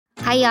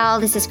Hi, y'all.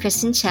 This is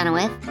Kristen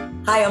Chenoweth.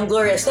 Hi, I'm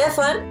Gloria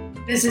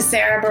Estefan. This is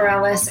Sarah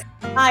Bareilles.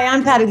 Hi,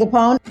 I'm Patti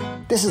LuPone.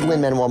 This is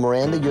Lin-Manuel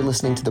Miranda. You're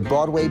listening to the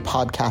Broadway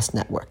Podcast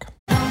Network.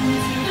 The show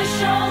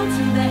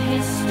to the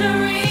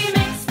history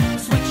mix,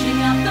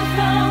 switching up the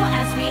flow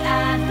as we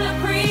add the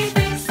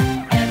prefix.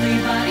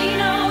 Everybody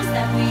knows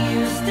that we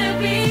used to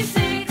be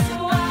six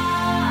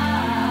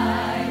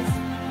wives.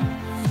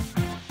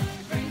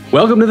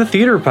 Welcome to the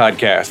Theater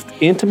Podcast,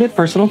 intimate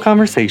personal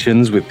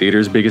conversations with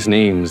theater's biggest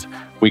names.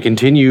 We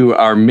continue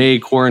our May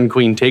Quarren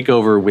Queen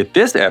takeover with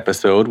this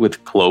episode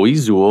with Chloe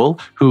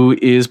Zuhl, who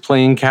is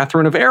playing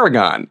Catherine of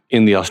Aragon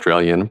in the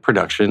Australian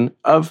production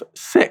of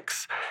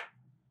Six.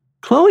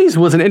 Chloe's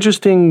was an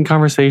interesting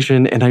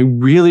conversation, and I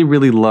really,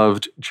 really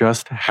loved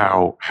just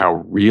how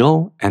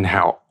real and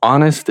how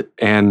honest,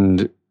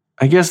 and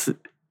I guess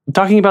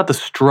talking about the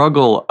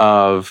struggle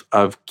of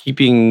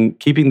keeping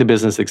the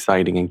business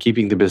exciting and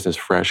keeping the business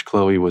fresh.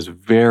 Chloe was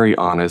very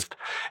honest,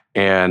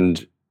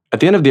 and at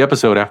the end of the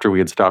episode, after we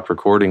had stopped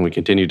recording, we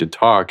continued to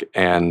talk,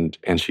 and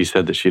she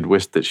said that she had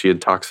wished that she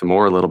had talked some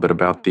more a little bit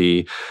about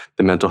the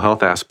mental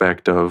health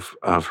aspect of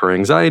her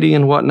anxiety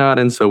and whatnot,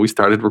 and so we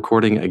started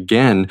recording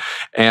again.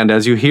 And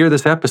as you hear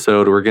this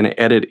episode, we're going to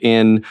edit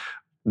in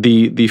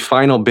the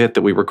final bit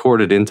that we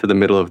recorded into the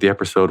middle of the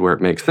episode where it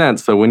makes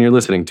sense. So when you're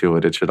listening to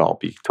it, it should all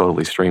be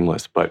totally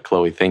streamless. But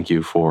Chloe, thank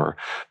you for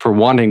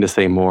wanting to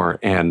say more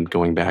and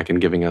going back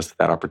and giving us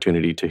that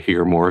opportunity to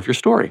hear more of your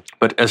story.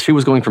 But as she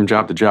was going from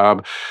job to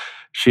job,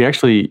 she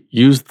actually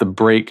used the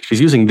break.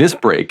 She's using this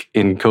break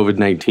in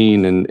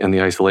COVID-19 and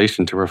the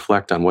isolation to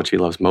reflect on what she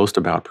loves most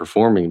about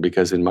performing.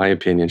 Because in my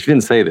opinion, she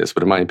didn't say this,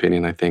 but in my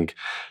opinion, I think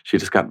she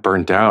just got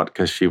burnt out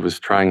because she was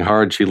trying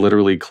hard. She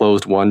literally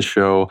closed one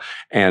show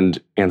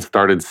and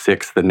started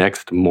Six the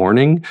next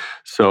morning.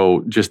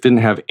 So just didn't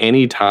have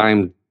any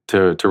time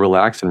to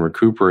relax and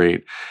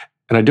recuperate.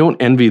 And I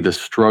don't envy the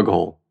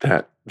struggle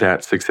that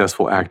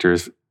successful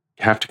actors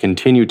have to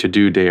continue to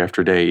do day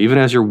after day. Even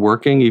as you're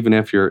working, even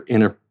if you're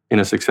in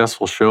a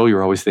successful show,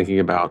 you're always thinking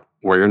about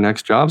where your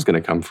next job's going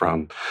to come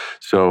from.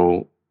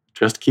 So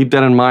just keep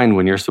that in mind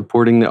when you're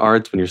supporting the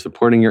arts, when you're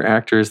supporting your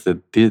actors,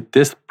 that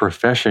this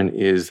profession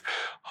is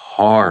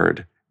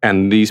hard.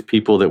 And these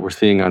people that we're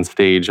seeing on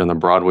stage, on the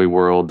Broadway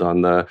world,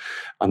 on the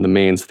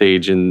main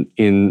stage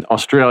in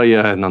Australia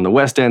and on the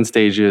West End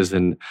stages,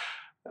 and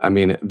I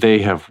mean,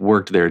 they have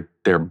worked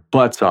their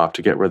butts off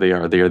to get where they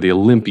are. They are the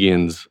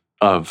Olympians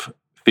of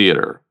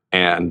theater,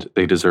 and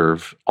they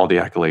deserve all the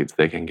accolades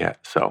they can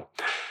get. So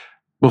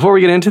before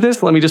we get into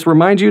this, let me just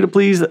remind you to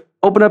please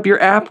open up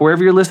your app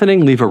wherever you're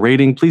listening, leave a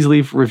rating, please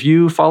leave a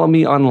review, follow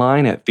me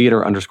online at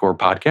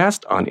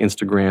theater_podcast on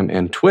Instagram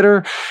and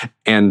Twitter.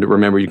 And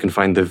remember, you can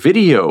find the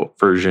video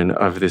version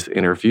of this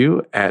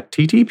interview at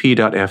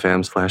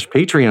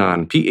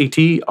ttp.fm/Patreon,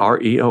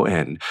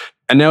 Patreon.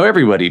 And now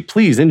everybody,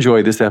 please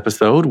enjoy this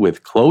episode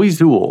with Chloe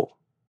Zuhl.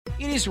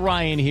 It is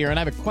Ryan here, and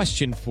I have a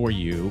question for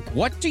you.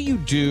 What do you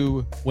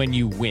do when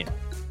you win?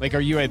 Like, are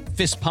you a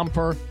fist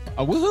pumper,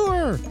 a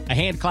woo-hooer, a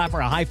hand clapper,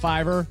 a high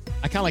fiver?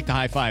 I kind of like the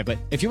high five, but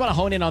if you want to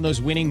hone in on those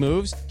winning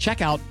moves,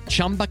 check out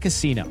Chumba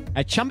Casino.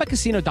 At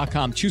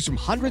ChumbaCasino.com, choose from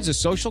hundreds of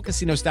social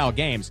casino-style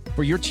games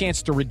for your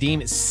chance to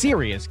redeem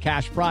serious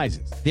cash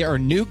prizes. There are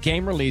new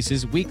game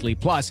releases weekly,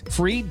 plus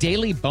free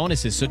daily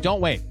bonuses. So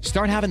don't wait.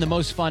 Start having the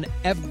most fun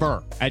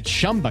ever at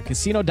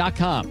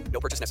ChumbaCasino.com.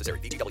 No purchase necessary.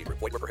 VGW.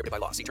 Void where prohibited by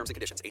law. See terms and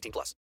conditions.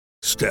 18+.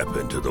 Step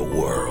into the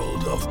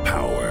world of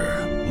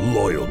power,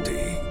 loyalty,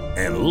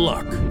 and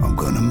luck. I'm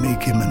gonna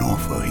make him an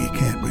offer he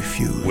can't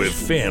refuse. With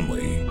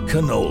family,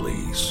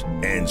 cannolis,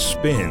 and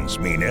spins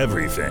mean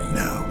everything.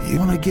 Now, you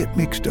wanna get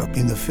mixed up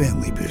in the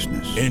family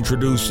business.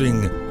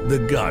 Introducing The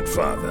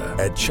Godfather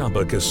at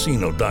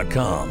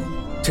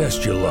ChumbaCasino.com.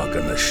 Test your luck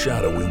in the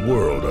shadowy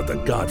world of The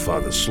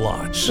Godfather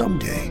slot.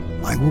 Someday,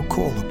 I will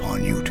call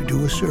upon you to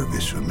do a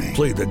service for me.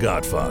 Play The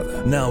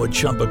Godfather, now at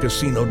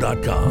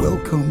ChumbaCasino.com.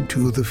 Welcome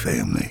to the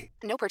family.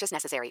 No purchase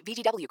necessary.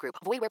 VGW Group.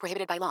 Void where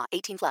prohibited by law.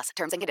 18+.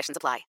 Terms and conditions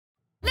apply.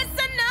 Listen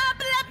up,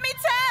 let me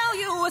tell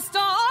you a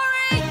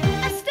story.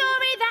 A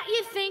story that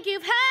you think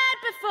you've heard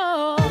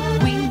before.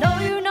 We know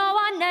you know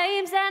our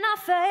names and our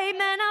fame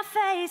and our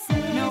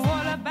faces. Know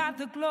all about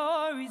the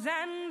glories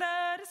and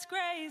the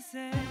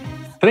disgraces.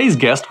 Today's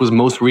guest was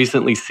most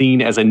recently seen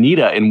as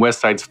Anita in West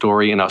Side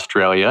Story in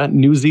Australia,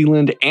 New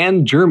Zealand,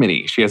 and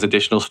Germany. She has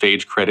additional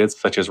stage credits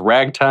such as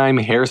Ragtime,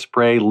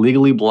 Hairspray,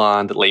 Legally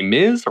Blonde, Les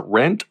Mis,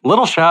 Rent,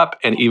 Little Shop,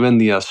 and even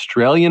the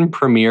Australian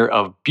premiere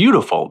of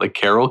Beautiful, the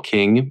Carole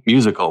King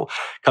musical,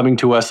 coming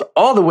to us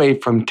all the way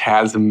from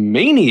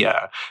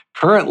Tasmania.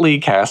 Currently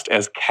cast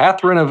as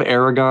Catherine of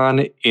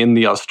Aragon in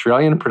the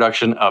Australian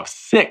production of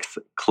Six.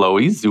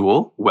 Chloe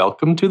Zuhl,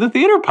 welcome to the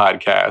Theater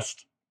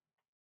Podcast.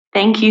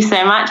 Thank you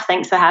so much.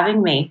 Thanks for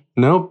having me.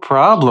 No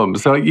problem.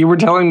 So you were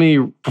telling me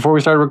before we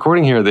started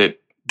recording here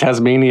that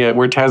Tasmania,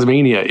 where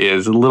Tasmania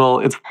is,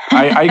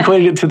 I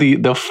equated it to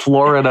the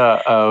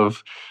Florida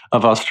of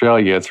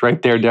Australia. It's right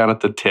there down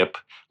at the tip,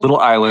 little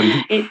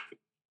island.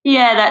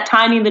 Yeah, that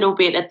tiny little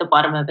bit at the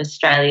bottom of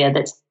Australia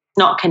that's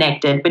not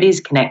connected, but is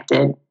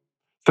connected.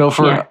 So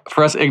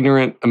for us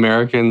ignorant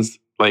Americans,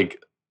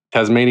 like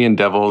Tasmanian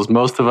devils.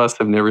 Most of us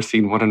have never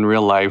seen one in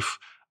real life.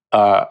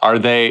 Are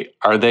they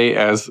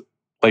as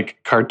like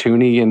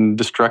cartoony and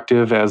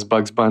destructive as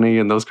Bugs Bunny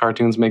and those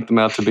cartoons make them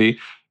out to be?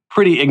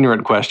 Pretty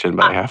ignorant question,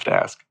 but I have to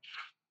ask.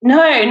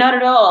 No, not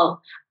at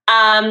all.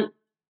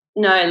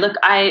 No, look,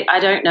 I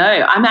don't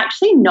know. I'm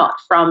actually not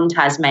from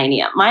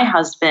Tasmania. My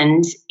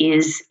husband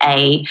is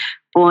a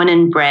born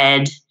and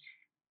bred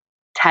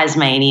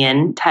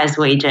Tasmanian,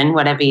 Taswegian,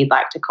 whatever you'd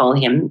like to call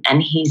him,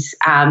 and he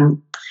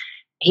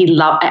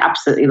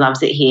absolutely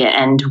loves it here.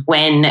 And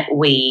when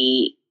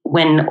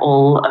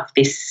all of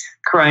this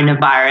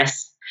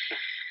coronavirus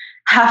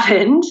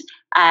happened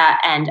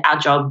and our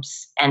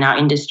jobs and our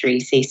industry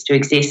ceased to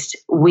exist,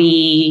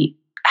 we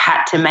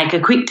had to make a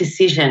quick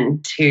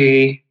decision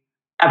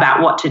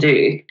about what to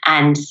do.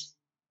 And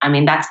I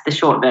mean, that's the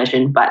short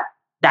version, but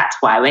that's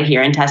why we're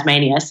here in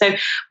Tasmania. So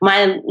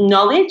my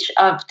knowledge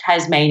of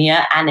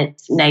Tasmania and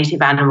its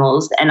native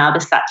animals and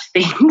other such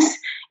things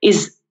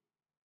is,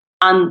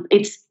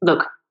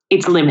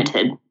 it's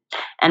limited.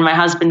 And my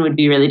husband would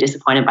be really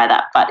disappointed by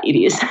that, but it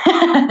is.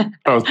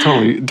 Oh,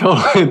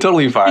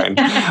 totally fine.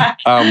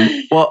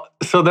 Well,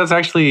 so that's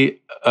actually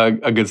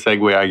a good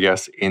segue, I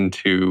guess,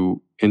 into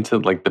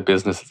like the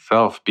business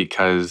itself,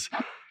 because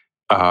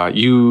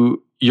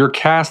your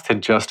cast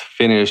had just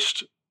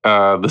finished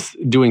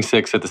doing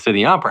 6 at the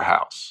Sydney Opera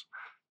House.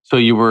 So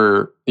you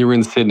were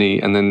in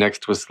Sydney, and then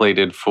next was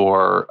slated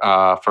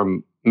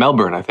from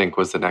Melbourne, I think,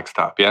 was the next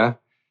stop. Yeah.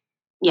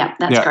 Yeah,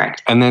 that's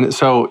correct. And then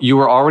so you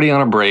were already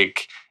on a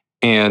break,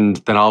 and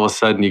then all of a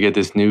sudden you get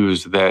this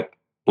news that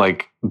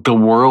like the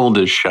world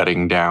is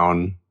shutting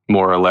down,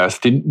 more or less.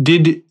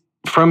 Did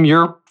from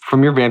your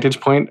vantage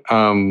point,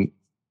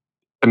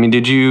 I mean,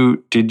 did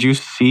you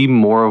see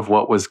more of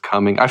what was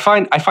coming? I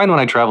find when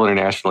I travel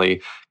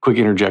internationally, quick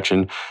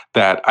interjection,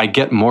 that I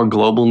get more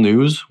global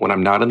news when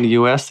I'm not in the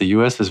U.S. The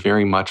U.S. is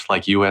very much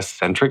like U.S.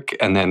 centric,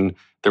 and then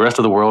the rest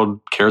of the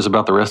world cares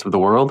about the rest of the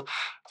world.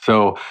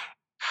 So,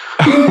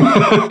 you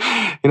know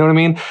what I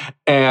mean?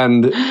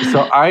 And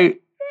so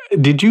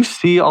did you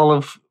see all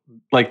of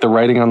like the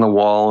writing on the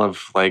wall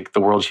of like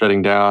the world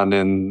shutting down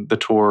and the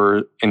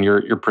tour and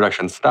your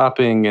production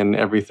stopping and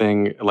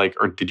everything, like,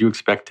 or did you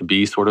expect to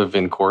be sort of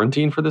in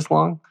quarantine for this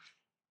long?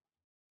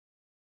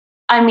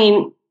 I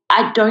mean,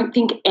 I don't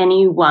think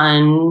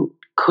anyone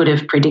could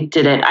have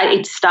predicted it.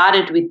 It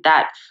started with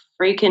that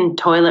freaking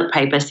toilet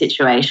paper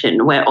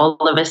situation where all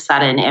of a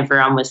sudden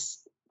everyone was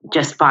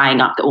just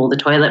buying up all the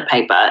toilet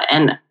paper,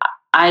 and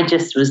I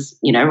just was,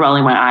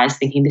 rolling my eyes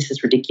thinking this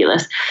is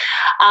ridiculous.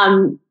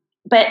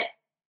 But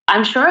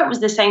I'm sure it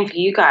was the same for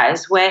you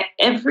guys, where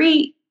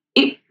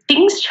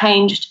things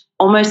changed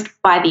almost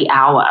by the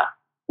hour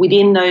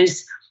within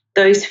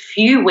those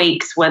few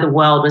weeks where the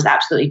world was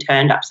absolutely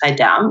turned upside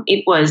down.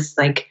 It was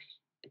like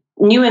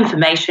new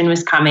information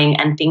was coming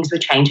and things were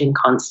changing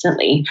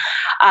constantly.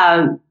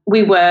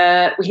 We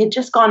had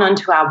just gone on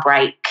to our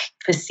break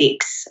for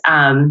 6,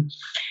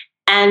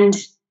 and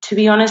to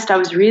be honest, I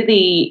was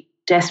really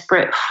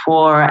desperate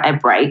for a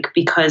break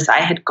because I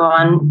had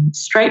gone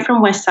straight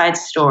from West Side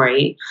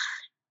Story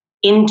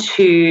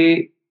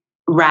into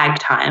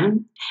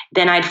ragtime.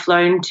 Then I'd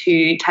flown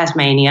to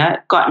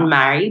Tasmania, gotten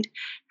married,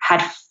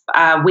 had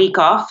a week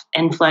off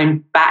and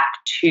flown back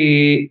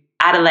to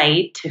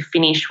Adelaide to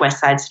finish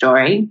West Side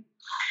Story.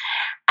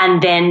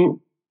 And then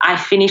I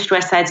finished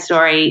West Side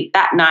Story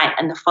that night,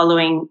 and the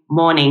following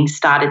morning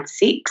started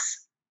 6.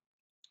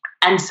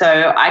 And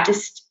so I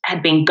just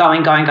had been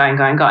going.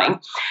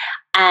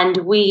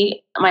 And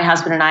my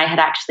husband and I had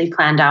actually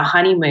planned our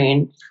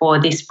honeymoon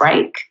for this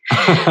break.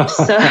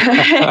 So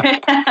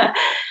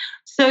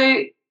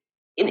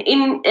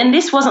and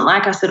this wasn't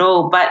like us at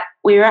all, but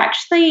we were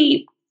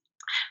actually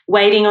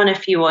waiting on a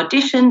few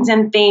auditions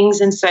and things.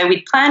 And so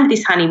we planned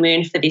this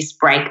honeymoon for this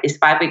break, this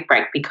 5-week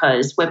break,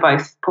 because we're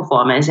both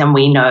performers and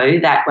we know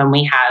that when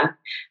we have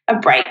a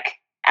break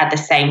at the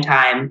same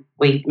time,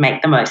 we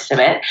make the most of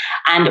it.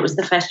 And it was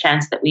the first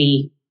chance that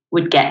we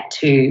would get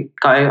to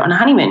go on a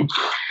honeymoon.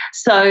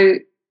 So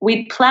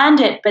we planned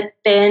it,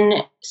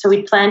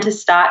 we planned to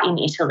start in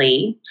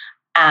Italy,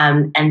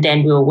 and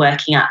then we were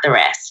working out the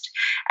rest.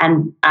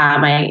 And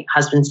my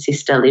husband's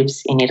sister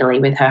lives in Italy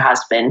with her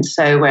husband,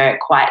 so we're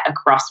quite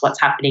across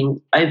what's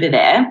happening over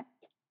there.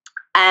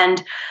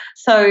 And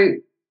so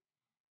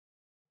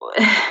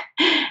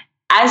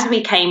as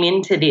we came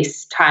into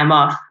this time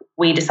off,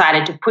 we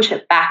decided to push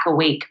it back a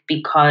week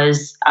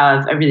because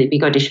of a really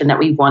big audition that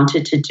we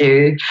wanted to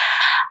do.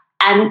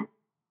 And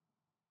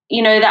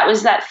that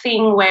was that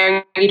thing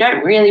where you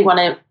don't really want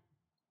to,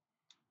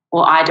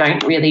 or I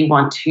don't really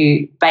want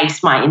to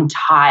base my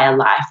entire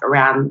life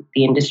around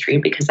the industry,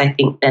 because I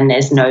think then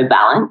there's no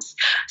balance.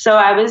 So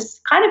I was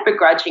kind of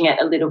begrudging it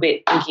a little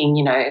bit,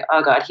 thinking,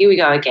 oh God, here we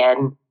go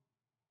again,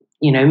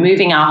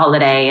 moving our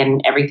holiday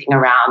and everything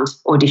around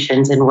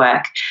auditions and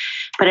work.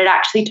 But it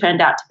actually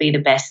turned out to be the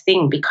best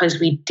thing, because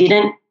we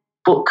didn't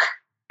book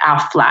our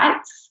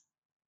flights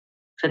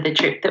for the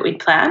trip that we'd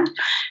planned,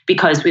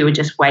 because we were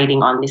just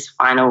waiting on this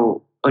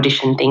final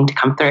audition thing to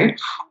come through.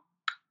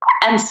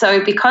 And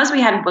so because we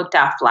hadn't booked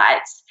our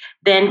flights,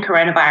 then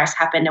coronavirus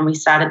happened and we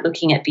started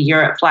looking at the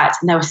Europe flights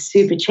and they were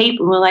super cheap.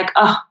 And we're like,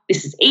 oh,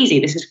 this is easy.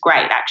 This is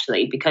great,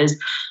 actually, because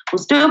we'll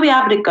still be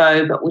able to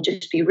go, but we'll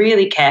just be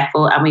really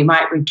careful and we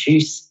might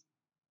reduce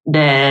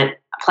the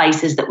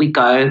places that we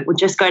go. We'll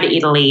just go to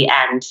Italy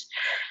and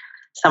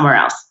somewhere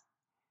else.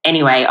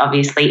 Anyway,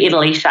 obviously,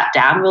 Italy shut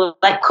down. We're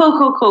like,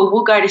 cool.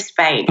 We'll go to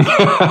Spain.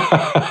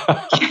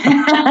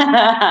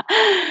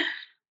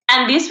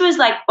 And this was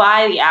like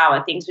by the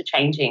hour, things were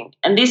changing.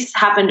 And this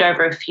happened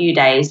over a few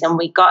days. And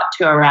we got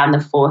to around the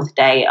 4th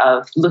day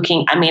of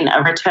looking. I mean,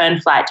 a return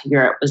flight to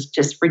Europe was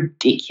just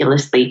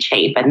ridiculously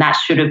cheap. And that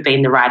should have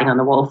been the writing on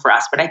the wall for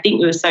us. But I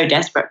think we were so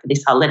desperate for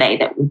this holiday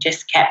that we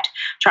just kept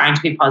trying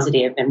to be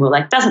positive. And we're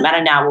like, doesn't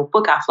matter now. We'll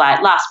book our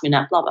flight last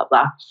minute, blah, blah,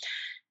 blah.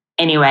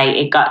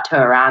 Anyway, it got to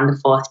around the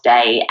 4th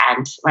day.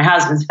 And my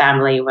husband's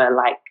family were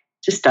like,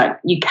 just don't,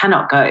 you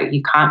cannot go.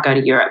 You can't go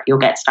to Europe. You'll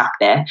get stuck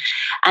there.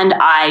 And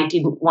I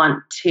didn't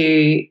want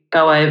to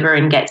go over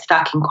and get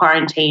stuck in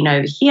quarantine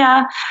over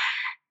here.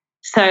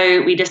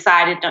 So we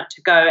decided not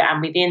to go.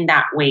 And within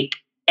that week,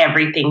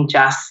 everything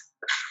just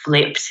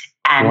flipped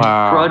and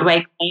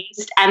Broadway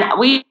closed. And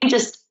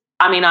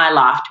I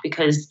laughed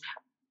because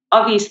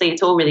obviously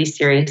it's all really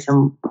serious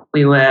and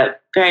we were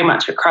very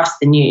much across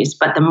the news.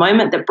 But the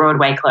moment that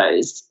Broadway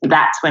closed,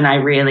 that's when I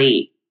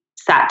really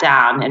sat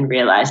down and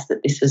realized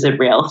that this was a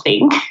real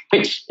thing,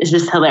 which is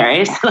just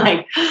hilarious.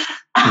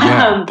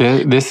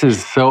 This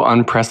is so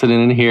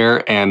unprecedented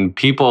here, and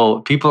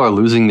people are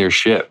losing their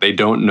shit. They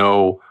don't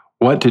know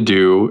what to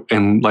do,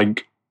 and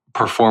like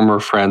performer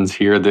friends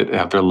here that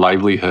have their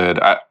livelihood.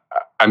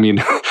 I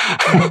mean,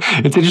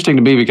 it's interesting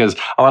to me because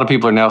a lot of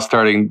people are now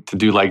starting to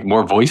do like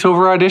more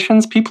voiceover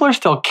auditions. People are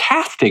still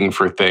casting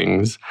for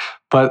things,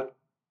 but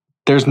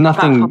there's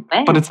nothing.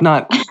 But it's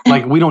not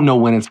like we don't know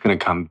when it's going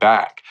to come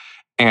back.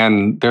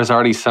 And there's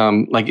already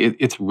some, like,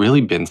 it's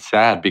really been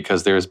sad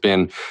because there's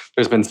been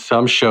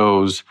some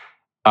shows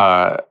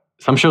that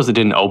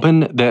didn't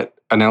open that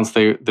announced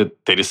that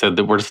they just said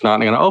that we're just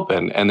not going to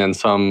open. And then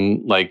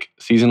some, like,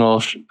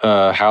 seasonal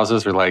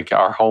houses are like,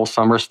 our whole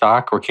summer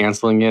stock, we're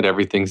canceling it,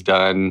 everything's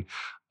done.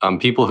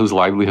 People whose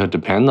livelihood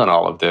depend on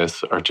all of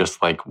this are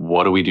just like,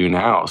 what do we do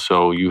now?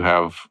 So you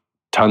have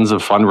tons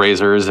of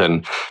fundraisers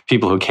and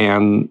people who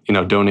can,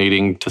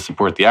 donating to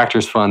support the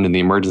Actors Fund and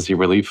the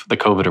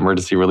COVID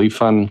Emergency Relief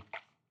Fund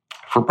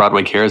for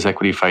Broadway Cares,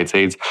 Equity Fights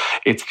AIDS.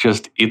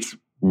 It's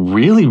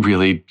really,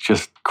 really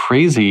just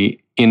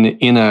crazy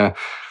in a,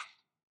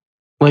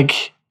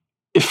 like,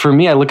 for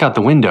me, I look out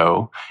the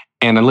window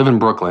and I live in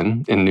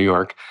Brooklyn in New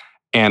York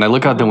and I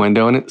look out the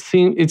window and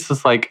it's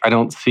just like, I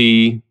don't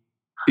see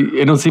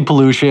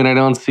pollution. I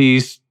don't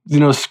see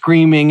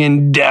screaming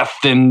and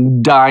death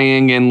and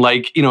dying and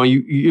like,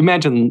 you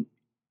imagine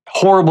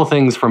horrible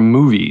things from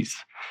movies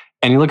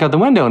and you look out the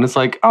window and it's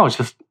like, oh, it's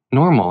just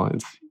normal.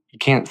 You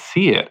can't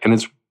see it. And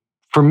it's,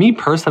 for me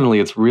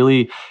personally, it's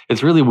really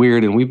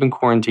weird. And we've been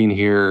quarantined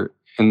here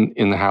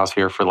in the house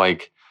here for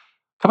like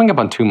coming up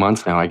on 2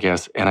 months now, I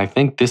guess. And I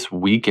think this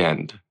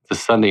weekend, the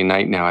Sunday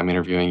night now, I'm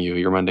interviewing you,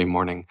 your Monday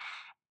morning.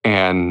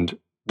 And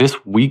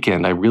this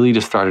weekend, I really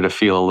just started to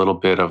feel a little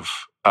bit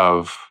of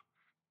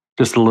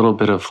just a little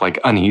bit of like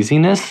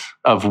uneasiness,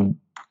 of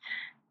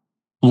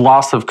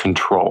loss of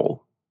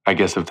control, I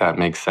guess, if that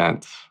makes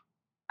sense.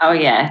 Oh,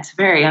 yeah, it's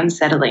very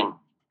unsettling.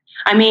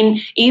 I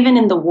mean, even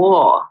in the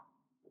war,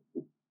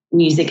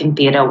 music and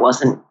theatre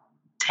wasn't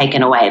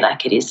taken away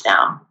like it is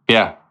now.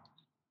 Yeah.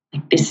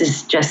 This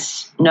is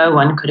just, no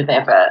one could have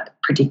ever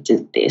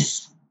predicted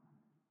this.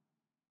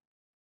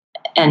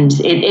 And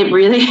it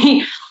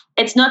really,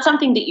 it's not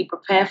something that you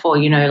prepare for,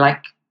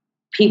 like,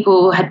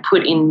 people had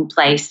put in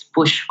place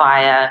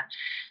bushfire,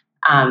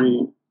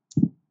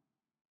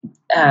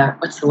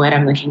 what's the word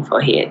I'm looking for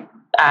here?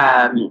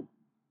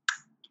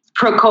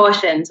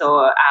 Precautions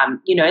or,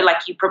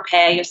 like you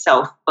prepare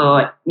yourself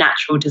for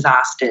natural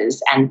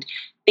disasters and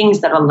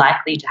things that are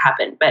likely to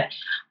happen. But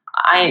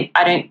I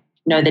don't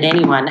know that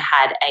anyone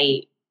had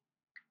a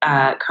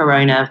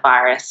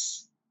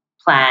coronavirus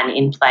plan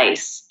in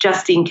place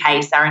just in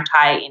case our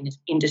entire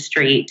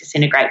industry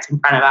disintegrates in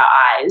front of our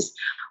eyes.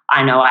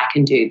 I know I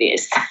can do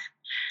this.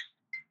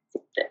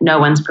 No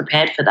one's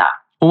prepared for that.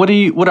 Well,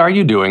 what are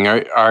you doing?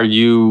 Are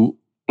you,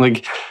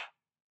 like,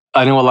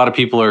 I know a lot of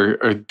people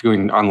are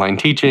doing online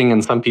teaching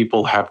and some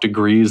people have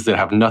degrees that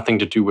have nothing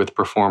to do with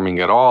performing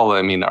at all.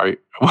 I mean, are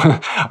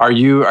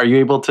you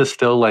able to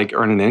still like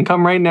earn an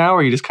income right now, or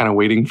are you just kind of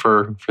waiting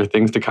for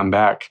things to come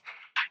back?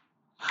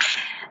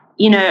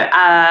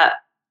 A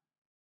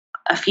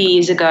few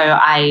years ago,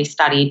 I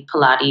studied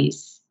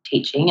Pilates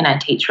teaching and I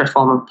teach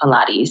reformer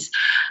Pilates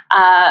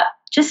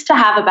just to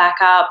have a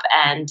backup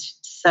and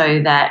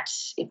so that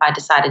if I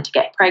decided to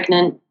get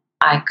pregnant,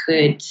 I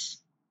could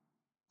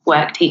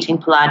work teaching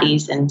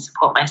Pilates and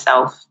support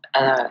myself.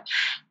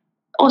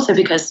 Also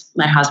because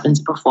my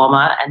husband's a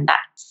performer and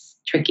that's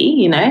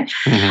tricky,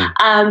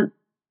 Mm-hmm.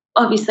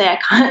 Obviously, I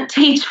can't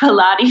teach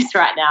Pilates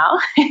right now.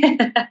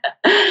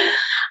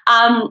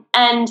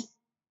 And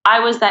I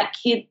was that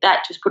kid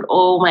that just put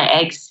all my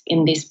eggs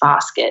in this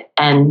basket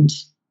and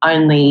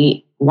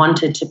only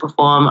wanted to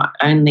perform,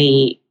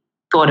 only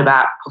thought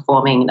about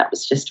performing. That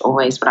was just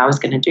always what I was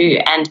going to do.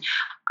 And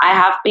I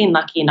have been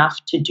lucky enough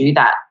to do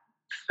that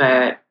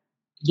for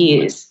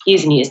years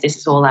and years. This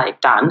is all I've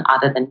done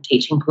other than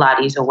teaching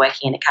Pilates or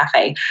working in a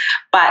cafe.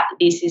 But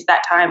this is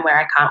that time where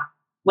I can't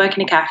work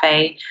in a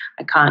cafe,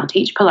 I can't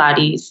teach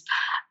Pilates.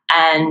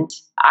 And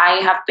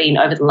I have been,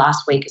 over the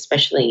last week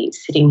especially,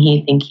 sitting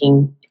here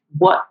thinking,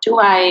 what do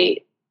I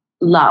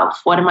love?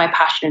 What am I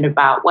passionate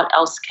about? What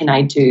else can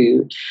I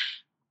do?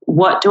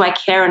 What do I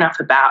care enough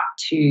about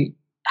to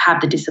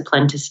have the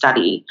discipline to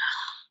study?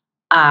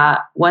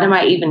 What am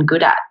I even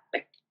good at?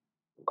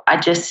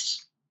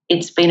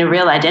 It's been a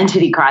real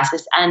identity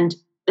crisis, and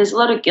there's a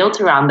lot of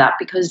guilt around that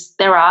because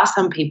there are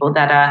some people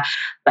that are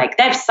like,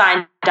 they've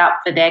signed up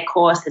for their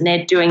course and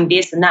they're doing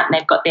this and that and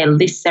they've got their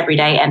lists every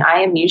day, and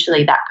I am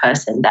usually that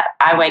person that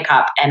I wake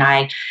up and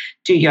I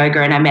do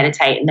yoga and I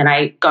meditate and then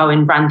I go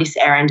and run this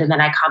errand and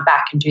then I come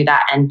back and do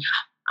that, and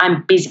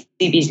I'm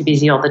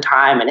busy all the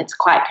time, and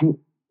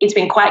it's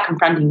been quite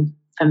confronting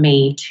for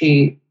me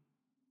to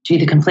do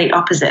the complete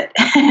opposite.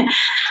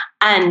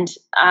 And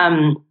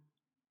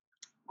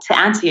to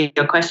answer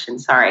your question,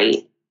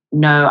 sorry,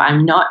 no,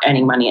 I'm not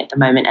earning money at the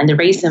moment. And the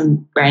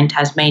reason we're in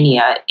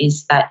Tasmania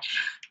is that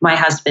my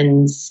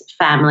husband's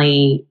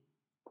family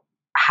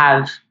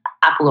have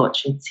apple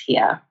orchards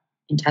here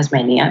in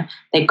Tasmania.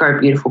 They grow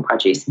beautiful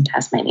produce in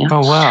Tasmania. Oh,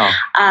 wow.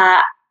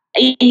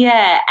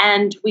 Yeah,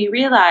 and we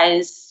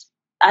realised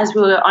as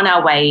we were on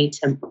our way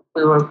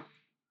we were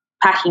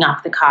packing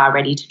up the car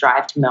ready to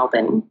drive to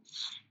Melbourne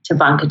to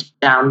bunker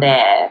down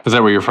there. Is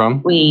that where you're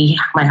from?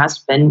 My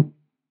husband...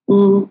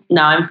 No,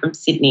 I'm from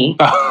Sydney,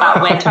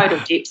 but we're total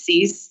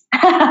gypsies.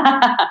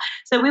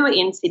 So we were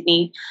in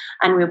Sydney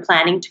and we were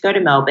planning to go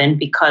to Melbourne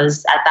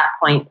because at that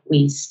point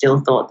we still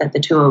thought that the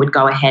tour would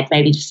go ahead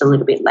maybe just a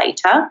little bit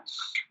later.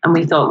 And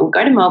we thought we'll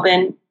go to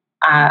Melbourne.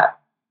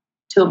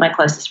 Two of my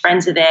closest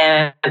friends are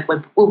there.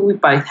 We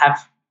both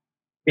have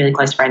really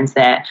close friends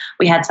there.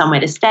 We had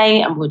somewhere to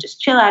stay and we'll just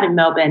chill out in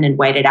Melbourne and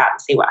wait it out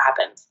and see what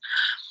happens.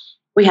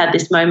 We had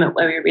this moment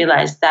where we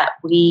realised that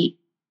we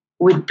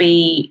would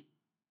be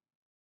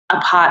a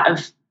part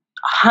of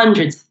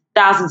hundreds,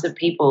 thousands of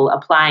people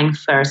applying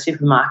for a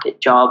supermarket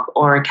job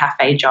or a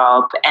cafe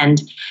job,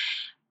 and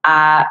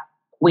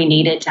we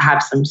needed to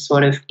have some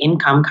sort of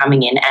income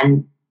coming in,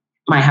 and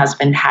my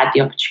husband had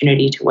the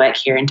opportunity to work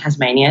here in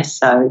Tasmania,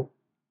 so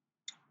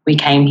we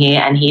came here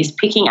and he's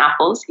picking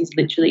apples. He's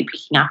literally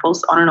picking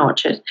apples on an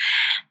orchard,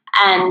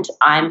 and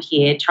I'm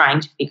here trying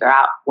to figure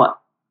out what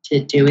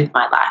to do with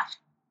my life.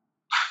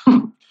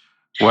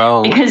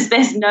 Well, because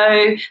there's no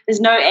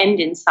end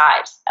in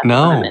sight at the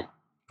moment.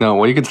 No.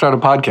 Well, you could start a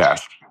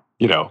podcast.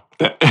 You know,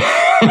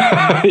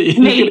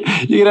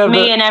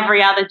 me and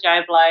every other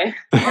Joe Blow.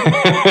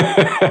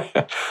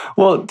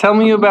 Well, tell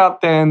me about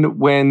then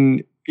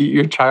when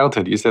your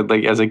childhood. You said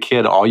like as a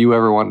kid, all you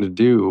ever wanted to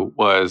do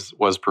was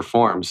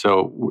perform.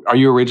 So, are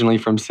you originally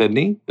from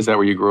Sydney? Is that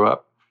where you grew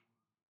up?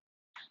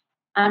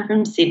 I'm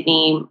from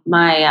Sydney.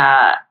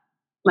 My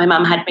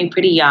mum had me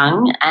pretty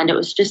young, and it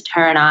was just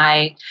her and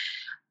I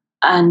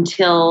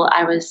until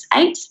I was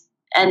 8.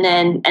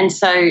 And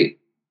so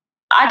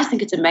I just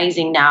think it's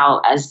amazing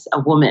now as a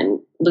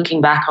woman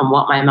looking back on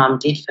what my mum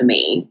did for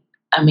me.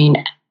 I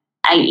mean,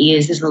 8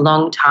 years is a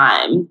long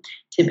time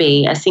to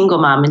be a single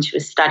mum, and she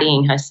was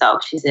studying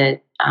herself. She's a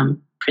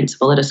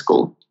principal at a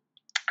school.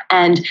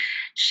 And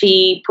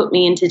she put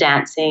me into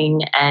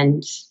dancing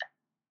and,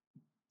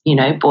 you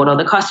know, bought all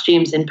the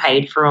costumes and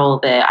paid for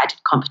I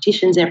did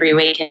competitions every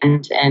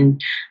weekend,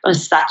 and it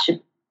was such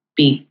a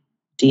big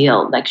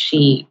deal. Like,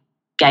 she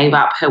gave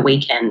up her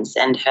weekends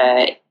and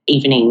her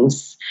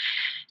evenings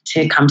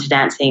to come to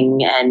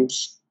dancing and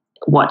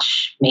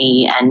watch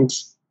me. And,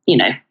 you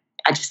know,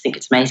 I just think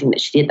it's amazing that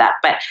she did that.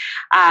 But,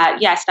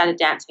 I started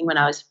dancing when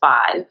I was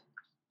 5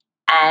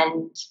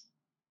 and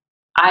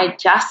I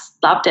just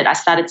loved it. I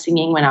started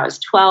singing when I was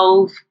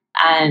 12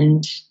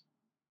 and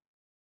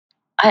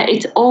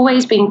it's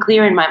always been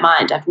clear in my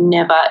mind. I've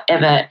never,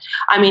 ever,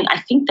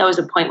 I think there was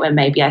a point where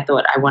maybe I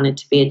thought I wanted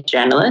to be a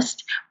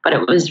journalist, but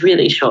it was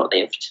really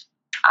short-lived.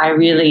 I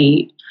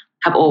really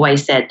have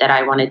always said that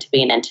I wanted to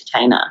be an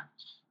entertainer,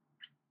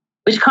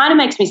 which kind of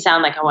makes me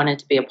sound like I wanted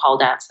to be a pole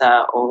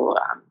dancer or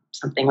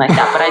something like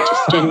that. But I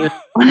just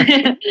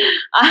genuinely,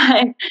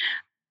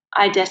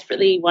 I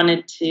desperately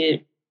wanted to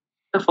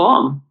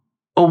perform.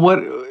 Well,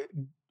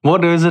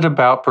 what is it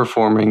about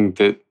performing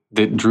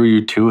that drew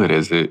you to it?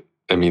 Is it?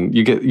 I mean,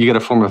 you get a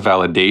form of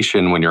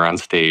validation when you're on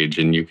stage,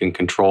 and you can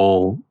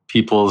control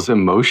people's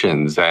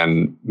emotions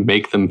and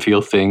make them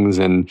feel things,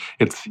 and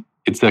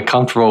it's a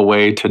comfortable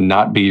way to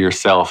not be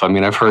yourself. I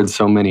mean, I've heard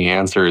so many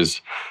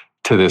answers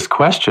to this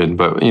question,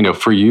 but you know,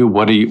 for you,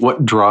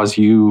 what draws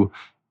you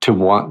to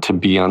want to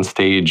be on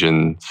stage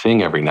and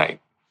sing every night?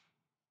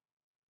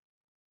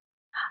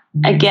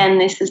 Again,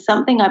 this is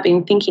something I've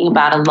been thinking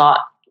about a lot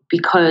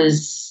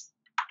because,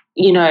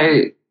 you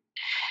know,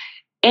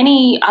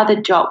 any other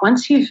job,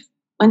 once you've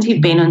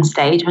been on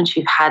stage, once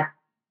you've had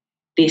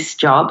this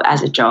job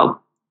as a job,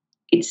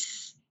 I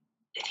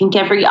think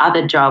every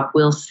other job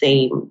will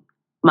seem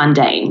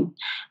mundane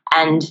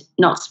and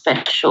not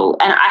special.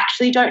 And I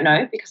actually don't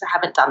know because I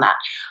haven't done that.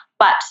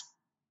 But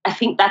I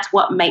think that's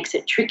what makes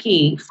it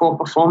tricky for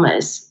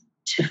performers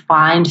to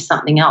find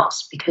something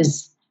else,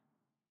 because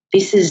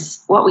this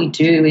is what we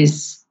do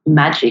is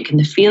magic, and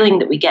the feeling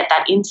that we get,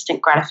 that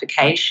instant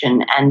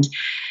gratification and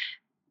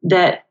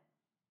the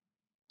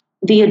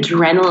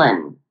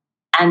adrenaline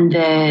and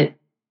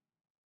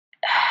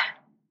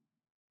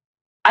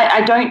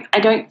I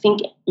don't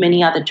think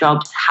many other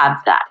jobs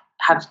have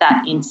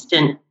that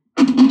instant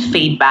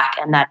feedback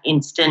and that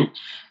instant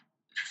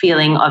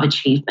feeling of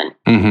achievement.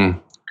 Mm-hmm.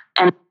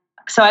 And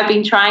so I've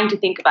been trying to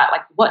think about,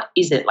 like, what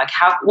is it? Like,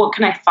 what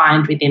can I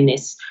find within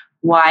this?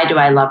 Why do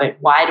I love it?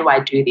 Why do I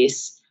do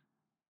this?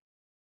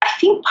 I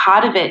think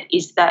part of it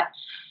is that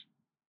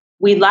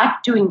we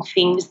like doing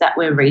things that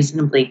we're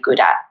reasonably good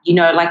at. You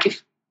know, like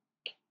if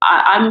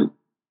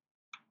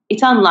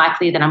it's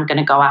unlikely that I'm going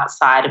to go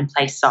outside and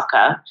play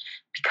soccer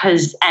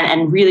because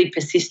and really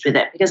persist with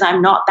it, because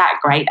I'm not that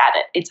great at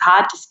it. It's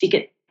hard to stick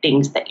at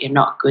things that you're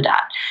not good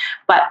at.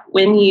 But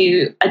when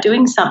you are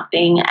doing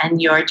something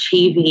and you're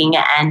achieving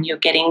and you're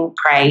getting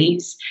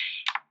praise,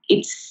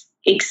 it's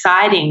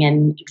exciting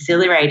and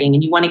exhilarating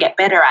and you want to get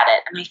better at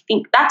it. And I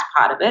think that's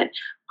part of it.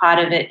 Part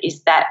of it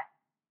is that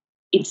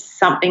it's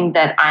something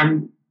that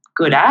I'm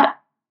good at,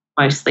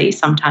 mostly,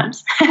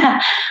 sometimes.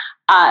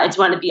 It's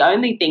one of the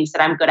only things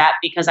that I'm good at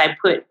because I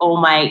put all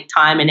my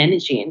time and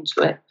energy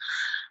into it.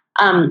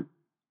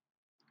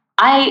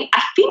 I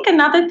think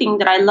another thing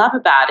that I love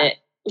about it,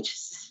 which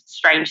is a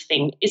strange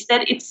thing, is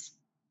that it's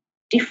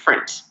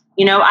different.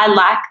 You know, I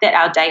like that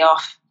our day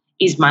off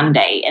is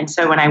Monday. And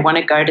so when I want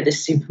to go to the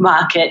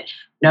supermarket,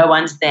 no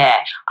one's there.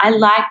 I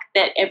like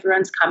that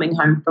everyone's coming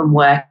home from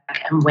work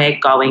and we're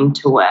going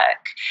to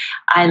work.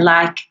 I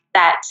like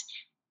that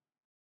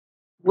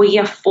we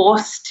are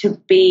forced to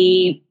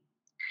be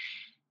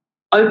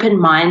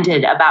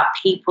open-minded about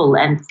people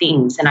and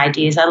things and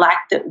ideas. I like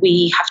that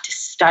we have to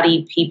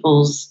study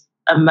people's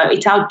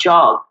it's our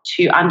job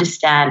to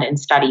understand and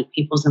study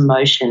people's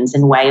emotions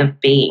and way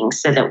of being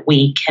so that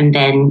we can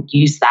then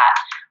use that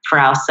for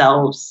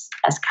ourselves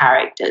as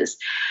characters.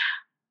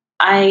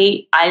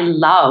 I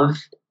love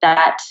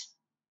that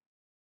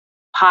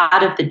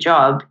part of the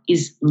job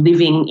is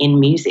living in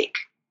music.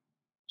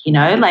 You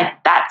know, like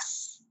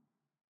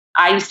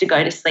I used to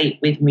go to sleep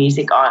with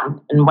music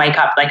on and wake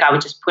up, like I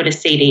would just put a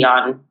CD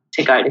on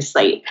to go to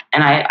sleep.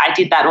 And I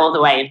did that all the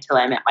way until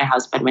I met my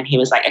husband, when he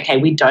was like, okay,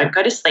 we don't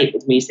go to sleep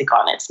with music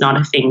on. It's not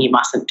a thing. You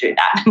mustn't do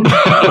that.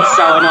 It's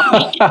so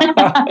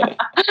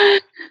annoying.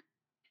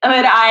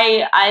 But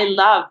I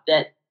love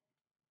that,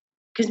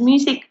 because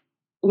music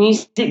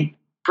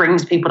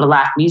brings people to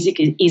life. Music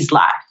is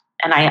life.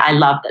 And I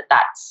love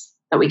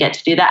that we get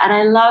to do that. And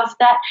I love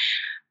that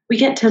we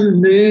get to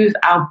move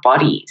our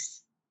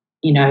bodies.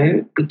 You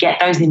know, we get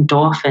those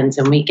endorphins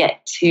and we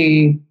get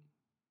to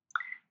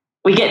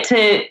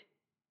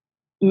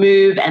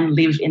move and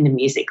live in the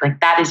music. Like,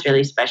 that is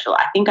really special.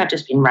 I think I've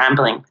just been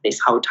rambling for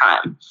this whole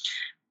time.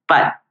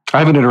 But I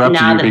haven't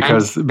interrupted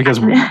you because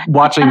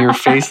watching your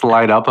face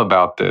light up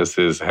about this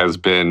has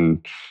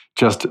been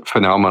just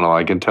phenomenal.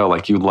 I can tell,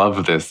 like, you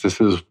love this.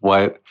 This is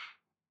what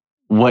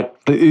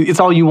it's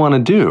all you want to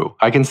do.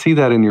 I can see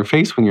that in your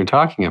face when you're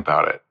talking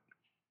about it.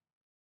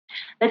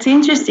 That's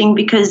interesting,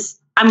 because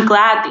I'm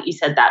glad that you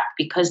said that,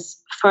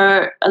 because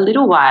for a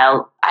little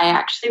while I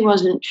actually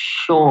wasn't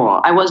sure.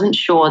 I wasn't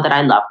sure that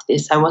I loved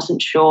this. I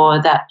wasn't sure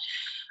that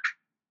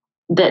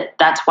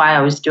that's why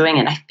I was doing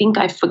it. I think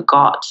I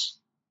forgot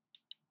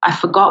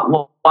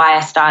why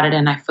I started,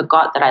 and I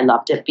forgot that I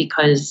loved it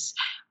because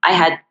I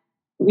had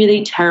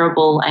really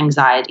terrible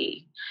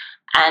anxiety.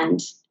 And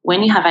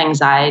when you have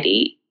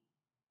anxiety,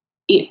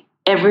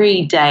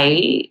 every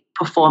day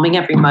performing,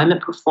 every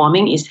moment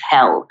performing is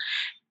hell.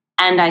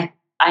 And I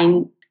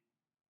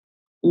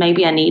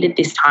maybe I needed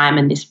this time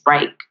and this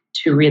break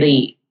to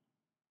really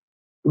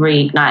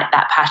reignite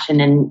that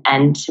passion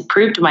and to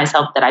prove to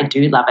myself that I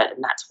do love it.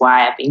 And that's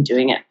why I've been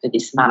doing it for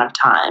this amount of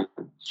time.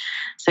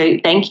 So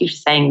thank you for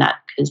saying that,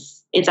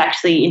 because it's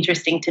actually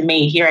interesting to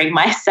me hearing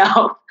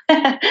myself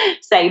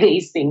say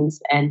these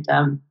things, and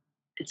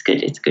it's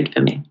good. It's good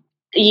for me.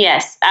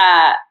 Yes.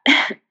 I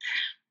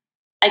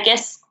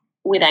guess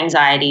with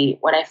anxiety,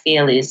 what I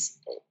feel is,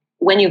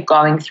 when you're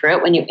going through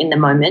it, when you're in the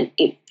moment,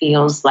 it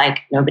feels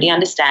like nobody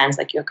understands,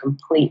 like you're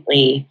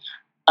completely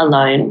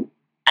alone.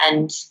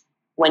 And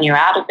when you're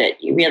out of it,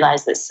 you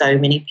realize that so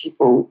many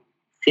people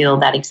feel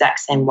that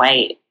exact same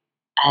way,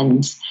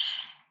 and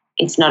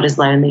it's not as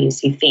lonely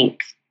as you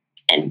think.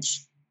 And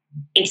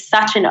it's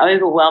such an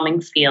overwhelming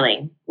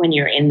feeling when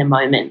you're in the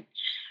moment.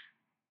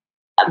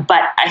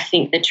 But I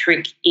think the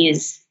trick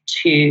is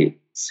to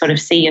sort of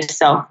see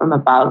yourself from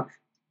above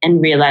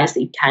and realize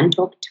that you can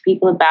talk to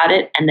people about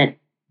it, and that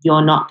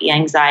you're not the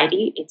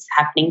anxiety. It's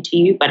happening to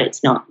you, but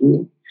it's not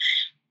you.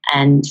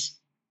 And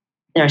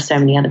there are so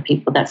many other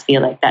people that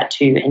feel like that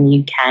too, and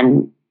you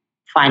can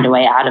find a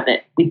way out of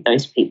it with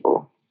those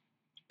people.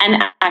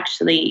 And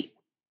actually,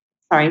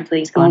 Sorry,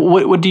 please go on.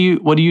 What do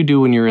you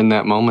do when you're in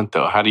that moment,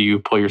 though? How do you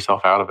pull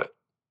yourself out of it?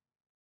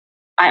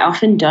 I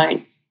often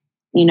don't.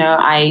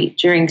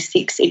 During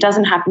 6, it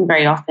doesn't happen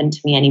very often to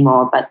me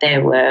anymore, but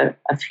there were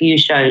a few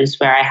shows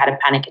where I had a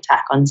panic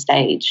attack on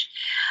stage.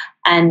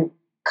 And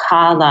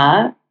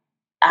Carla,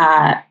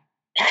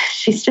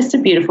 she's just a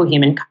beautiful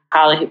human.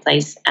 Carla, who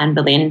plays Anne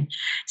Boleyn,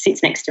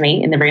 sits next to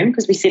me in the room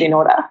because we sit in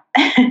order.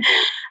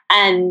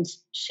 And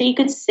she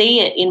could see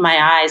it in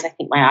my eyes. I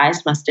think my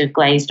eyes must have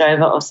glazed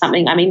over or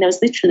something. I mean, there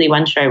was literally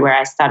one show where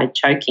I started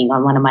choking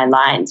on one of my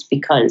lines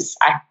because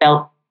I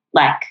felt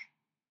like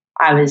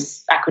I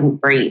couldn't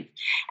breathe.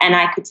 And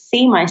I could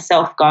see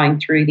myself going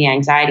through the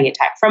anxiety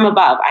attack from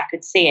above. I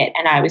could see it.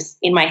 And I was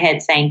in my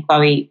head saying,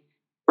 Chloe,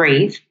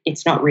 breathe.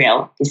 It's not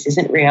real. This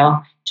isn't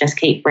real. Just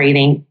keep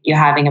breathing. You're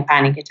having a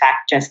panic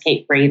attack. Just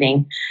keep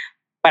breathing.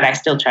 But I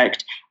still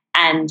choked.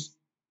 And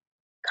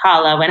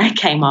Carla, when I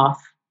came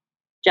off,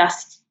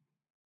 just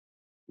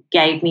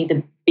gave me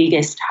the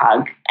biggest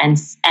hug and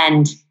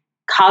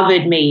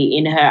covered me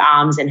in her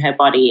arms and her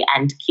body,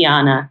 and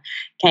Kiana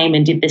came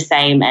and did the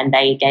same, and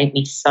they gave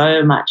me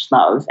so much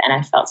love, and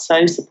I felt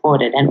so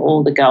supported. And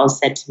all the girls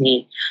said to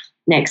me,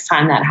 next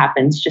time that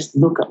happens, just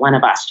look at one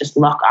of us, just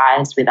lock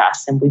eyes with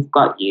us, and we've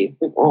got you.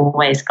 We've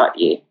always got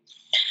you.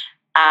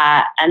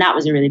 And that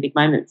was a really big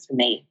moment for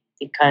me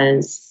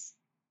because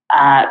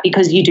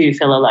you do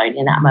feel alone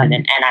in that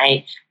moment.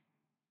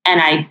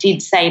 And I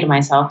did say to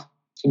myself,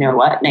 you know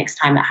what, next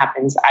time it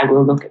happens, I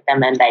will look at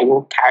them and they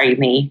will carry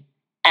me,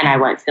 and I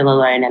won't feel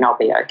alone, and I'll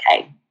be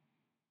okay.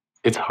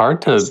 It's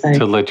hard to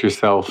let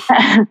yourself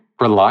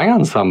rely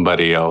on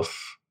somebody else.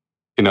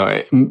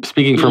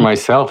 Speaking for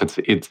myself,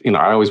 it's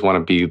I always want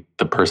to be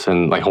the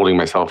person like holding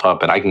myself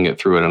up, and I can get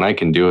through it and I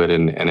can do it.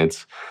 And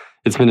it's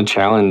been a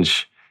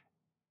challenge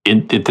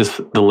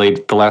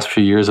the last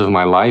few years of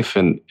my life.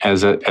 And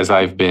as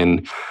I've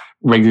been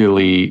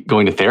regularly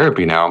going to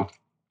therapy now,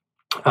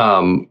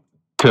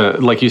 to,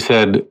 like you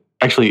said,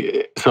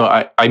 actually, so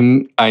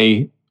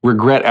I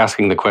regret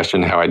asking the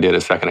question how I did a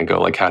second ago,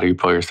 like how do you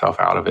pull yourself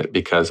out of it?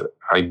 Because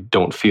I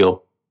don't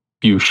feel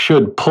you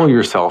should pull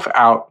yourself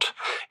out.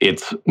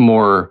 It's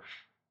more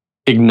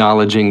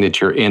acknowledging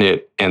that you're in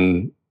it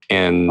and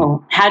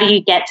how do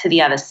you get to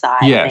the other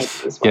side?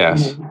 Yes.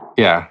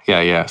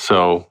 Yeah.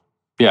 So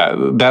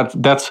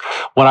that's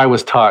what I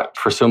was taught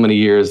for so many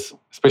years,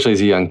 especially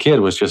as a young kid,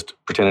 was just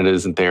pretend it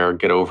isn't there,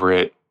 get over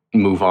it,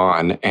 move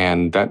on.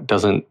 And that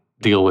doesn't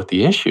deal with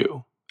the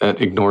issue.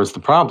 That ignores the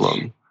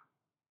problem.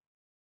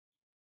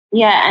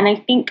 Yeah, and I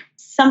think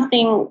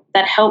something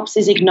that helps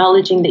is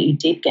acknowledging that you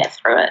did get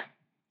through it,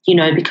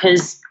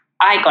 because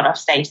I got off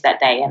stage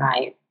that day and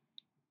I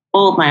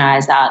bawled my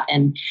eyes out,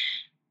 and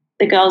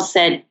the girls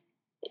said,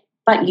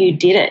 but you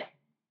did it.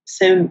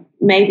 So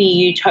maybe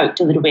you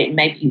choked a little bit and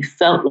maybe you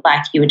felt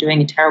like you were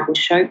doing a terrible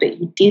show, but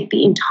you did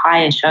the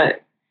entire show.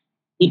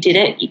 You did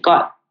it. You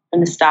got from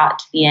the start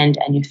to the end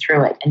and you're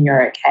through it and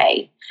you're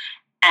okay.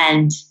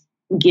 And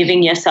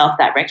giving yourself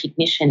that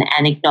recognition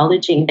and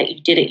acknowledging that you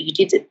did it. You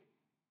did it.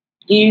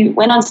 You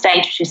went on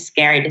stage, which is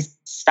scary to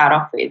start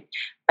off with,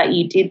 but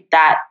you did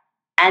that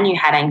and you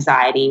had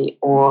anxiety,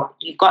 or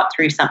you got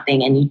through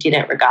something and you did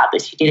it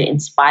regardless. You did it in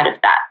spite of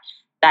that.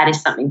 That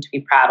is something to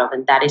be proud of,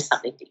 and that is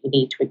something that you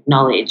need to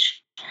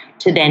acknowledge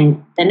to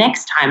then the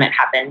next time it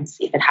happens,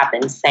 if it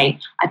happens, say,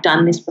 I've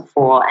done this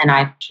before and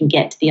I can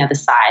get to the other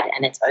side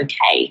and it's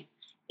okay.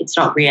 It's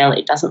not real.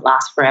 It doesn't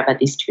last forever.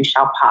 This too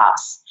shall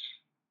pass.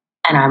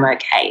 And I'm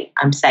okay.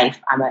 I'm safe.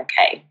 I'm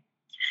okay.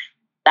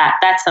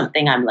 That's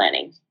something I'm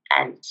learning.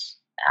 And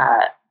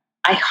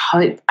I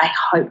hope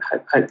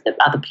that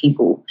other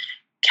people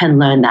can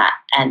learn that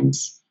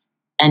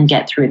and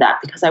get through that,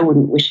 because I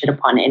wouldn't wish it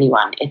upon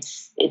anyone. It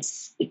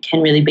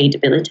can really be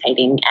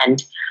debilitating.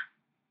 And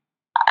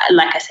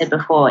like I said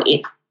before,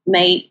 it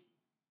made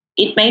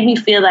me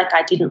feel like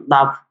I didn't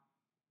love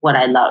what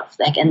I love,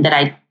 and that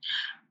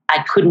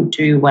I couldn't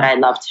do what I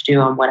love to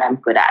do and what I'm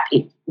good at.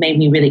 It made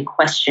me really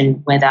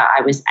question whether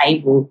I was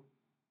able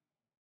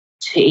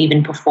to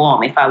even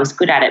perform, if I was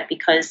good at it,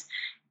 because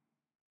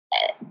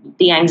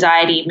the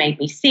anxiety made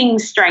me sing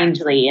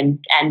strangely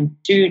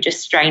and do just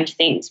strange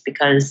things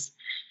because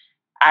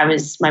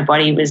my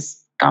body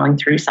was going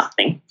through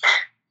something.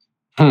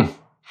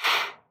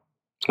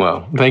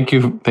 Well, thank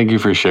you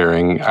for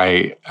sharing.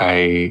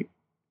 I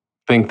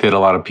think that a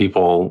lot of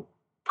people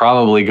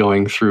probably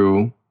going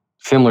through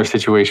similar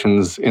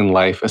situations in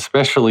life,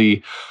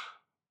 especially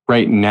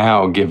right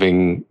now,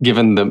 given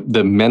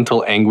the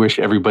mental anguish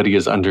everybody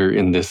is under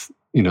in this,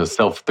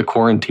 the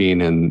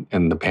quarantine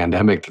and the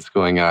pandemic that's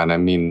going on. I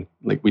mean,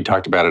 like we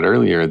talked about it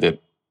earlier, that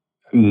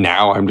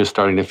now I'm just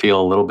starting to feel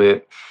a little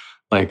bit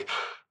like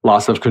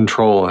loss of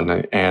control,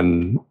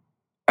 and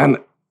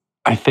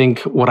I think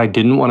what I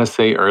didn't want to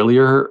say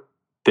earlier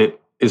that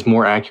is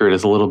more accurate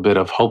is a little bit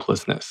of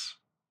hopelessness.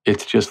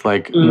 It's just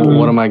like, well,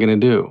 what am I going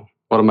to do?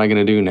 What am I going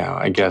to do now?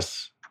 I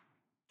guess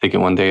take it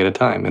one day at a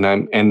time.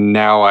 And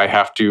now I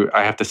have to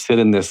sit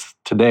in this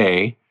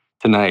tonight,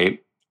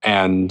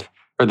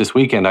 or this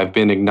weekend. I've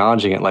been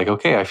acknowledging it, like,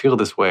 okay, I feel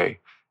this way,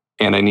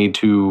 and I need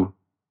to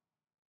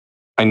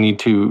need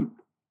to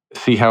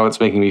see how it's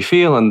making me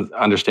feel and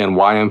understand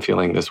why I'm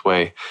feeling this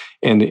way.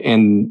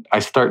 And I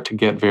start to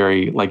get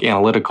very like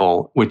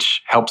analytical,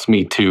 which helps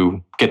me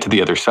to get to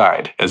the other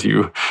side, as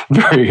you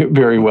very,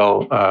 very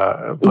well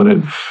put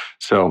it.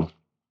 So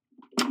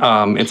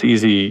it's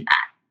easy.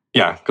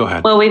 Yeah, go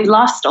ahead. Well, we've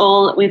lost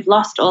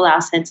all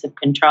our sense of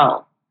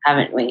control,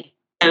 haven't we?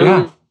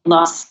 So we've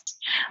lost.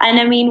 And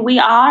I mean, we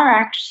are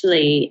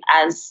actually,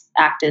 as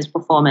actors,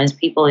 performers,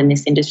 people in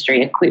this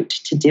industry,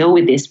 equipped to deal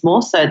with this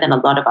more so than a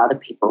lot of other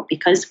people,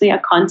 because we are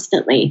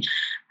constantly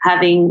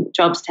having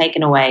jobs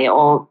taken away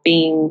or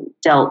being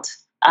dealt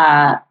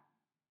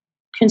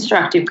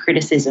constructive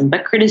criticism,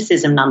 but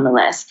criticism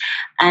nonetheless.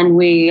 And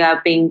we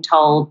are being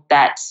told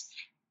that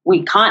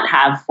we can't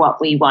have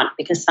what we want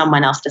because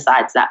someone else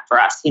decides that for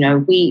us. You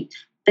know,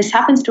 this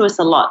happens to us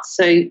a lot.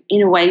 So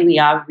in a way, we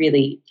are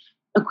really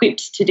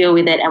equipped to deal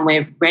with it, and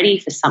we're ready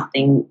for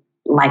something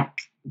like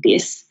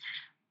this.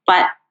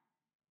 But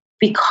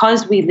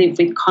because we live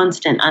with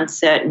constant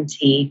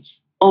uncertainty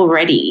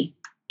already,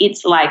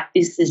 it's like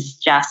this is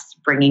just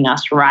bringing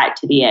us right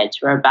to the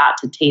edge. We're about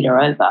to teeter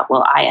over.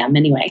 Well, I am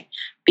anyway,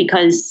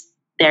 because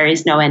there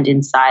is no end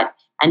in sight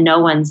and no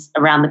one's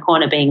around the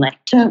corner being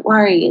like, don't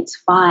worry, it's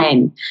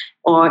fine.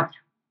 Or,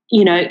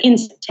 you know,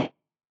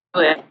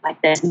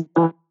 like there's no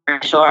one to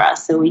assure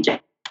us. So we just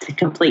to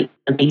complete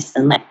the beast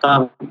and let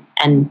go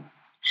and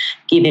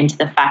give in to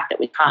the fact that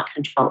we can't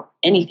control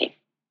anything.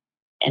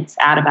 It's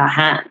out of our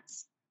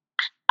hands.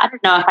 I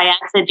don't know if I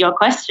answered your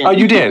question. Oh,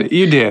 you did.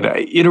 You did.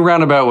 In a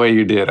roundabout way,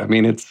 you did. I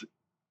mean,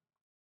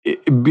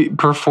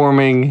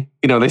 performing,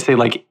 you know, they say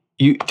like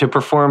to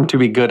perform, to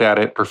be good at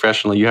it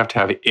professionally, you have to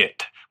have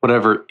it,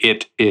 whatever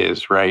it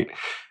is, right?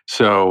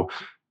 So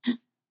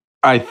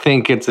I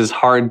think it's as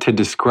hard to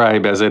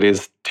describe as it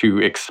is to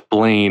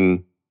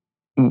explain.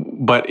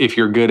 But if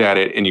you're good at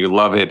it and you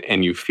love it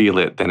and you feel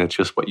it, then it's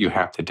just what you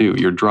have to do.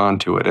 You're drawn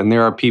to it. And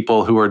there are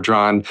people who are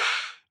drawn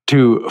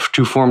to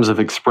forms of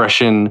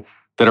expression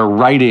that are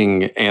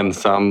writing, and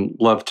some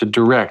love to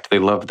direct. They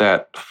love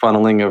that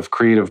funneling of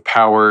creative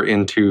power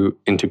into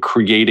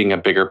creating a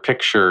bigger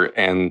picture.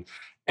 And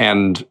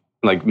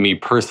like me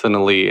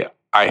personally,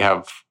 I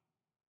have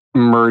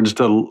merged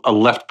a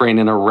left brain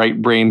and a right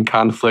brain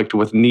conflict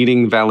with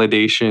needing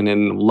validation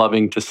and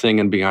loving to sing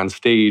and be on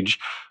stage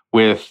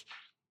with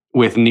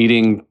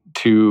needing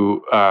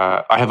to,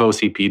 I have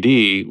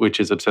OCPD, which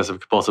is obsessive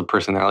compulsive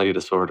personality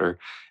disorder.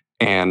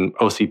 And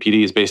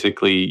OCPD is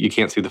basically, you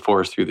can't see the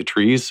forest through the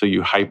trees, so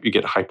you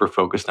get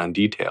hyper-focused on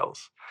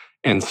details.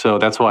 And so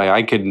that's why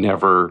I could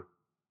never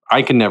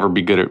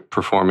be good at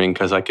performing,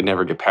 because I could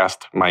never get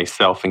past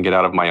myself and get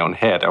out of my own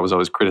head. I was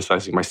always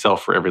criticizing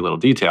myself for every little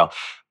detail.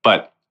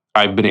 But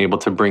I've been able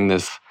to bring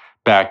this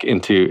back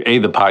into,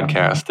 the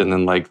podcast, and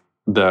then like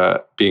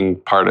the being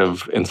part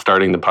of and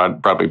starting the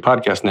Broadway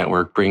Podcast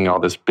Network, bringing all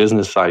this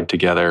business side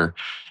together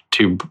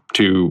to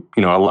you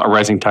know, a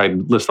rising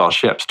tide lifts all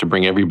ships, to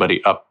bring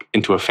everybody up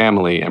into a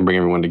family and bring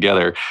everyone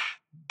together.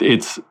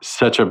 It's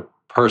such a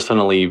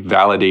personally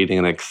validating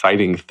and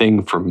exciting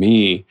thing for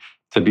me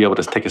to be able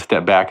to take a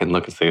step back and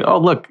look and say, oh,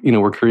 look, you know,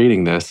 we're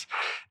creating this.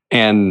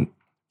 And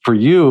for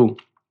you,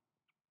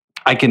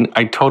 I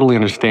totally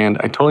understand.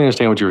 I totally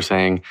understand what you were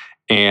saying.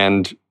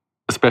 And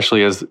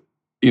especially as,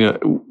 you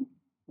know,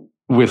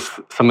 with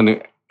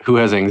someone who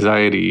has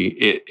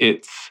anxiety,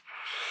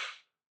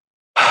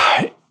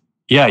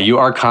 you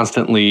are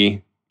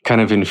constantly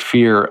kind of in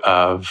fear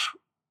of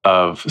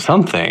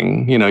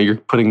something. You know, you're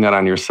putting that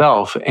on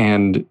yourself,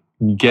 and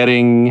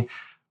getting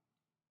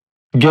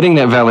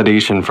that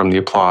validation from the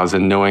applause,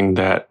 and knowing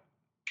that,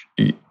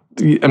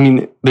 I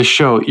mean, the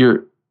show,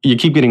 you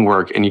keep getting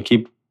work and you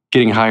keep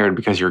getting hired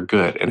because you're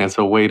good, and it's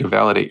a way to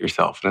validate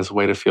yourself, and it's a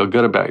way to feel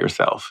good about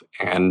yourself,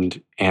 and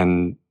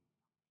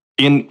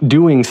in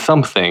doing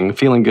something,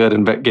 feeling good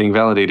and getting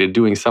validated,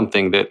 doing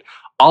something that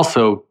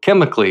also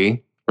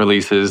chemically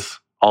releases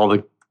all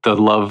the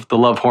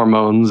love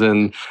hormones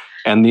and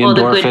the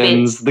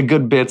endorphins, the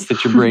good bits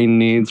that your brain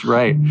needs,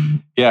 right?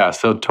 Yeah,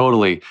 so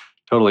totally,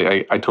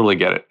 I totally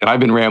get it. And I've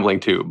been rambling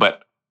too,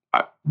 but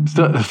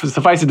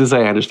suffice it to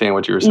say, I understand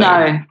what you were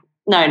saying.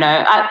 No.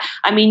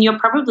 I mean, you're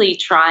probably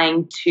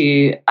trying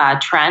to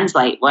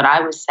translate what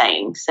I was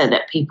saying so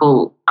that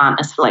people aren't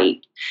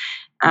asleep.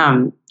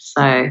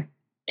 So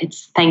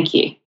thank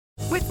you.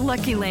 With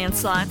Lucky Land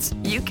Slots,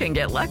 you can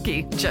get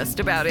lucky just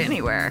about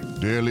anywhere.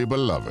 Dearly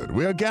beloved,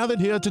 we are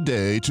gathered here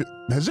today to...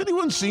 Has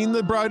anyone seen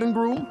the bride and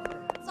groom?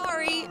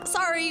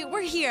 Sorry,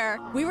 we're here.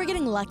 We were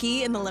getting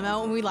lucky in the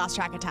limo and we lost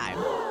track of time.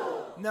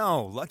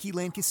 No, Lucky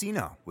Land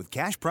Casino, with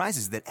cash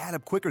prizes that add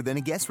up quicker than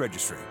a guest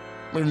registry.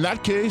 In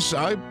that case,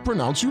 I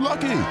pronounce you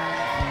lucky.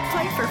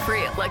 Play for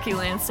free at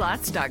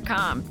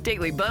LuckyLandSlots.com.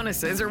 Daily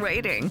bonuses are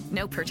waiting.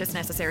 No purchase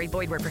necessary.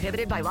 Void where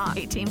prohibited by law.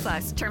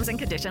 18+. Terms and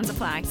conditions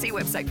apply. See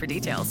website for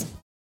details.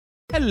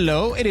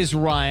 Hello, it is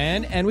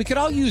Ryan, and we could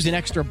all use an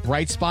extra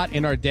bright spot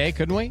in our day,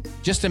 couldn't we?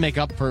 Just to make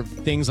up for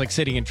things like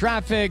sitting in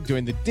traffic,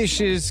 doing the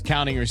dishes,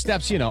 counting your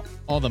steps, you know,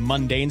 all the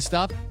mundane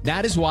stuff.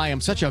 That is why I'm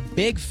such a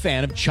big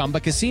fan of Chumba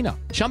Casino.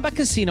 Chumba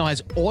Casino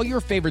has all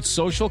your favorite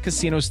social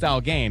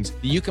casino-style games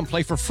that you can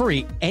play for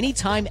free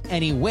anytime,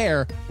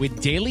 anywhere with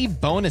daily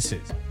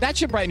bonuses. That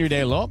should brighten your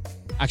day a little.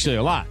 Actually,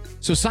 a lot.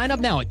 So sign up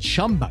now at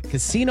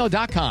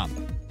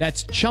ChumbaCasino.com.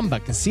 That's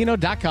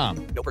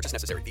ChumbaCasino.com. No purchase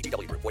necessary.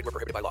 VGW Group. Void where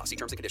prohibited by law. See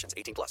terms and conditions.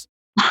 18+.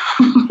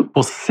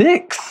 Well,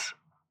 6,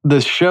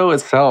 the show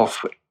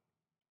itself,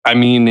 I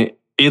mean,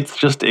 it's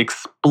just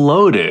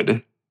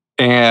exploded.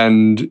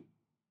 And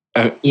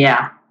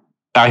yeah,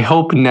 I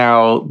hope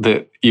now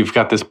that you've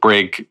got this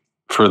break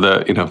for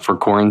for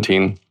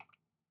quarantine.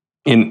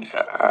 And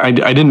I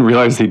didn't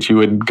realize that you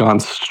had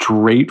gone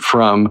straight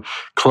from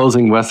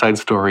closing West Side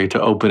Story to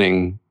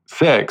opening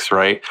 6,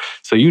 right?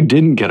 So you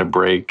didn't get a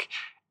break.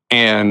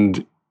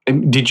 And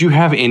did you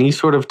have any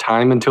sort of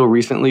time until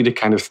recently to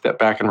kind of step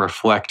back and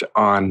reflect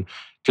on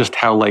just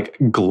how like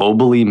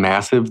globally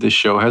massive this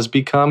show has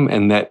become,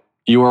 and that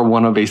you are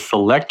one of a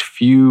select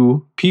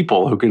few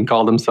people who can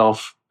call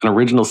themselves an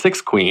original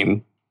 6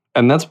 queen,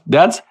 and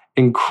that's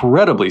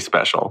incredibly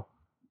special.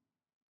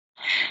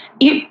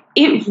 It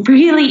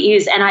really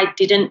is, and I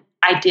didn't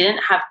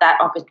have that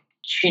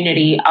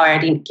opportunity, or I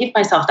didn't give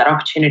myself that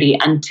opportunity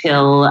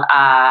until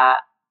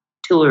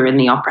we were in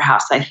the Opera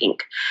House, I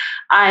think.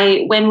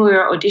 When we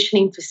were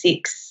auditioning for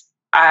 6,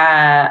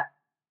 I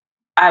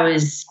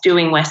was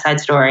doing West Side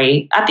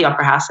Story at the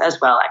Opera House as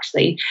well,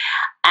 actually.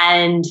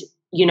 And,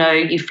 you know,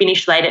 you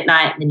finish late at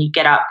night and then you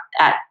get up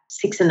at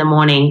 6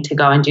 a.m. to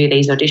go and do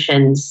these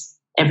auditions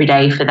every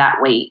day for that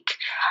week.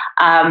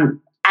 And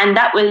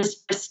that was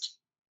just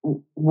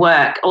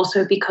work,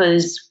 also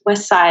because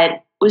West Side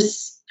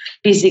was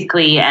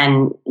physically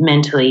and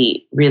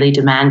mentally really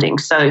demanding.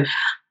 So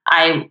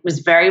I was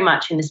very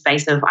much in the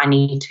space of, I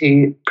need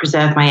to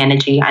preserve my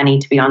energy. I need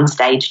to be on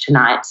stage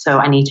tonight. So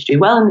I need to do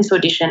well in this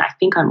audition. I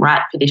think I'm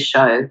right for this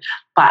show,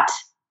 but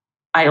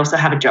I also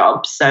have a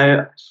job.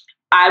 So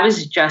I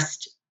was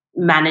just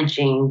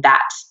managing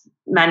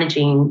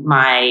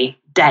my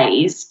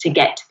days to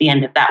get to the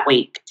end of that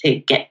week, to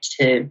get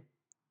to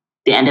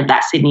the end of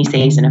that Sydney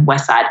season of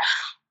West Side.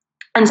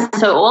 And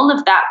so all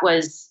of that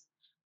was,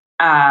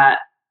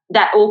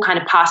 that all kind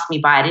of passed me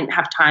by. I didn't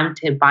have time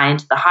to buy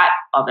into the hype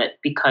of it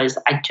because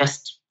I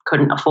just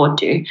couldn't afford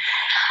to.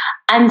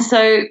 And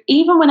so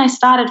even when I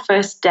started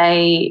first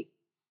day,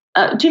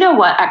 do you know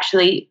what,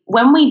 actually,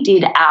 when we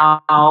did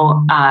our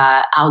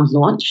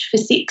launch for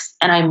 6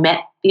 and I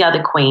met the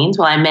other queens,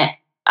 well, I met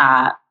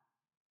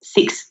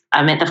 6,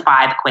 I met the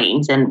 5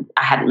 queens and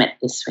I hadn't met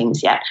the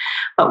swings yet.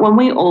 But when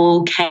we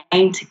all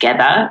came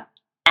together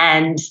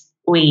and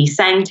we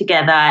sang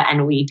together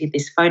and we did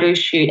this photo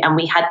shoot and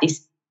we had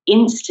this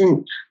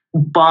instant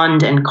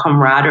bond and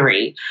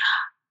camaraderie,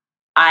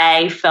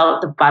 I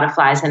felt the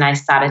butterflies and I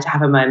started to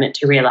have a moment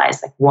to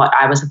realize like what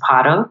I was a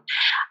part of.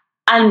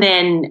 And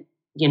then,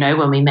 you know,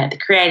 when we met the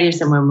creatives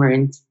and when we were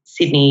in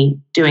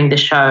Sydney doing the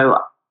show,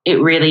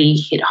 it really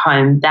hit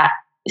home that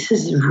this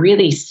is a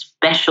really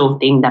special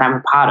thing that I'm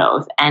a part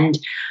of. And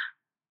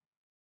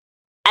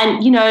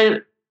you know,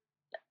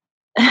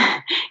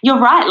 you're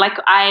right. Like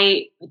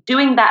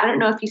doing that, I don't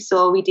know if you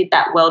saw, we did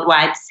that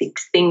worldwide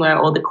 6 thing where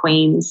all the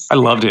queens. I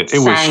loved it. It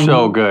was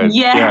so good.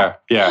 Yeah.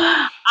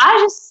 Yeah. I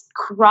just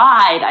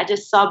cried. I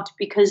just sobbed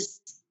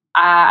because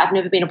I've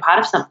never been a part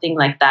of something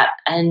like that.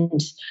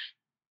 And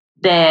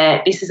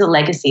this is a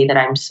legacy that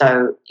I'm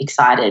so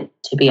excited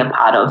to be a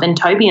part of. And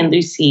Toby and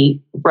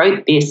Lucy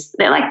wrote this.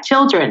 They're like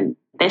children.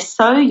 They're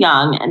so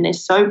young and they're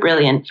so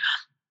brilliant.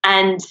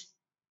 And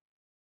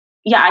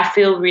yeah, I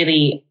feel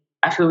really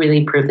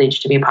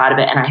privileged to be a part of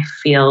it. And I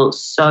feel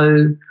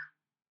so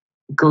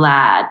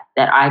glad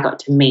that I got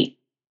to meet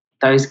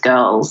those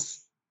girls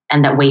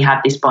and that we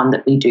have this bond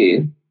that we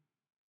do,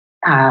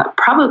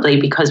 probably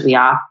because we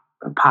are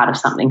a part of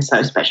something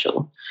so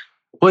special.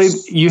 Well,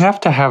 you have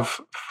to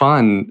have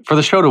fun for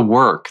the show to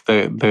work.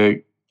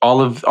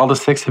 All the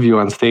 6 of you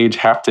on stage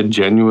have to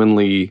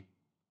genuinely,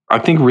 I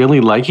think,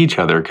 really like each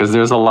other, because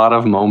there's a lot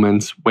of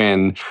moments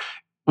when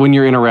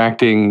you're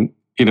interacting,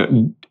 you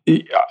know,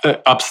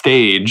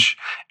 upstage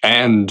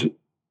and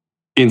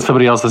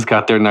somebody else has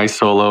got their nice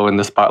solo in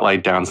the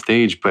spotlight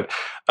downstage. But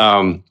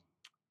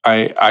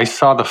I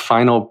saw the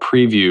final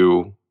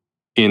preview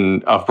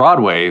of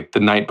Broadway the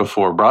night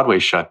before Broadway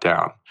shut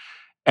down,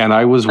 and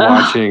I was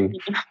watching.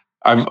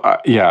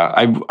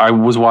 I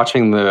was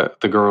watching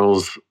the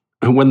girls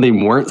when they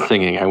weren't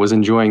singing. I was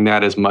enjoying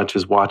that as much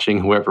as watching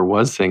whoever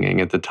was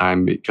singing at the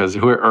time, because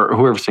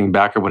whoever sang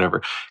back or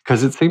whatever.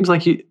 Because it seems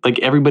like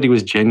everybody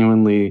was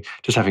genuinely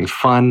just having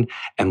fun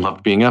and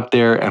loved being up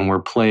there, and we're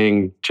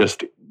playing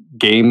just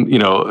game, you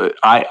know,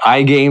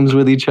 eye games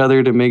with each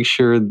other to make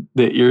sure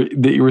that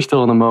you were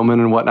still in the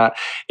moment and whatnot.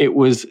 It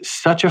was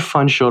such a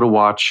fun show to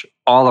watch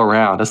all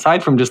around.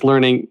 Aside from just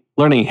learning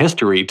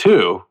history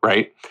too,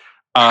 right?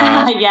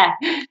 Yeah.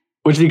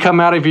 Which you come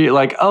out of you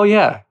like, oh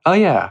yeah,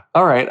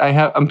 all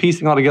right. I'm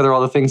piecing all together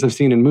all the things I've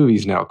seen in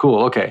movies now.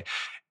 Cool, okay.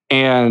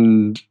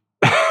 And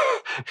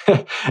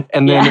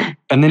and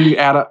then you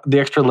add the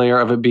extra layer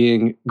of it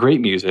being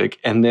great music,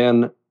 and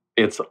then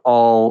it's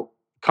all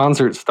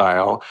concert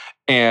style.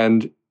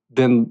 And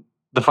then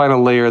the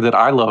final layer that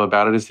I love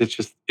about it is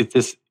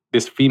it's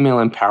this female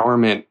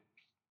empowerment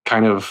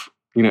kind of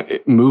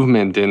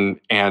movement,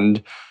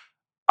 and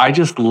I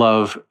just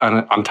love,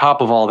 on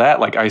top of all that,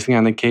 like icing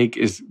on the cake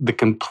is the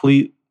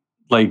complete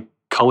like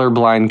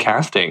colorblind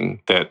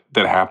casting that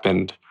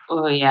happened.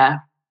 Oh yeah,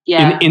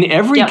 yeah. In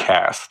every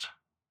cast,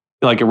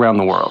 like around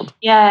the world.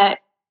 Yeah,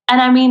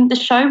 and I mean the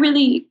show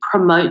really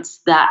promotes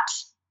that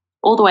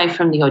all the way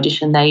from the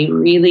audition.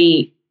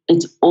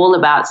 It's all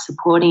about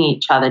supporting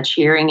each other,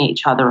 cheering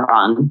each other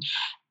on,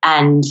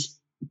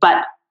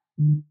 but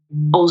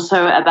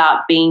also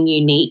about being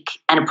unique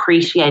and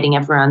appreciating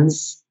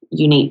everyone's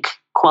unique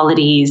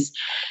qualities.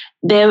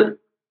 I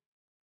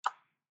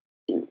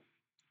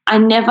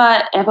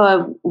never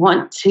ever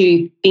want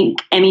to think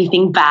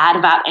anything bad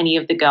about any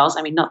of the girls.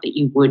 I mean, not that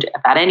you would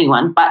about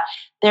anyone, but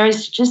there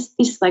is just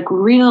this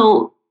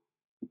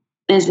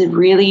there's a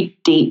really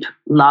deep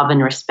love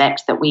and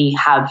respect that we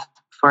have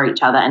for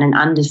each other and an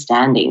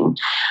understanding.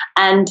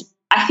 And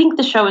I think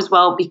the show as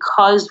well,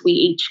 because we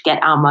each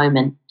get our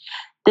moment,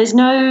 there's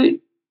no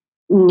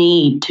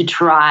need to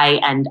try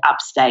and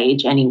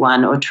upstage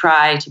anyone or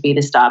try to be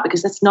the star,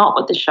 because that's not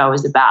what the show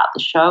is about.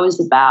 The show is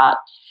about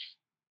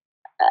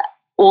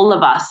all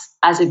of us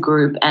as a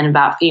group, and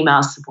about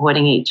females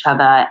supporting each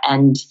other,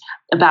 and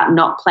about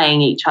not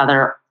playing each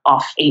other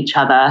off each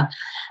other.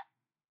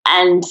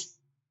 And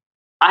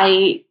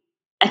I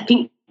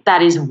think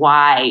that is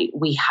why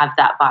we have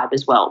that vibe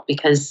as well,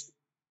 because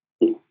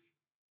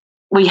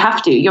we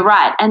have to. You're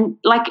right. And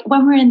like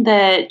when we're in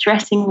the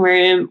dressing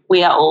room,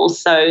 we are all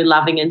so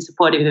loving and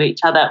supportive of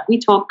each other.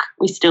 We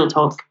still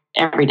talk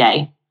every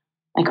day.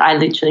 Like I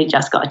literally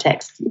just got a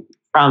text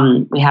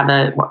we have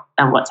a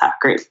WhatsApp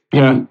group.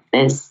 Yeah. And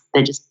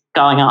they're just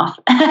going off.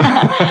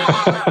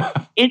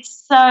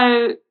 It's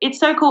so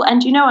cool.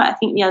 And you know what? I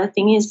think the other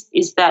thing is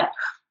that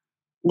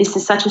this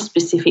is such a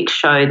specific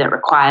show that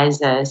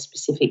requires a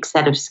specific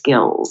set of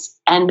skills.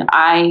 And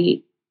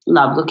I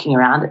love looking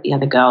around at the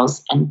other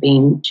girls and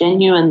being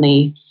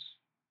genuinely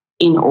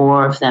in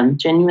awe of them,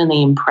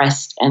 genuinely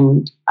impressed.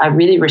 And I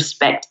really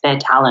respect their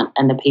talent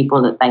and the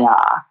people that they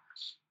are.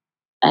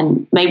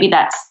 And maybe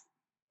that's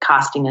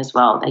casting as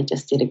well. They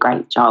just did a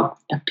great job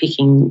of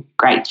picking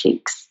great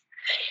chicks.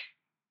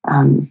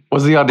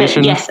 Was the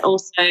audition? Yes,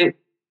 also...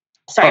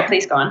 Sorry,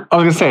 please go on. I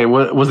was going to say,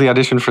 was the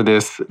audition for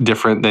this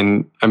different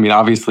than, I mean,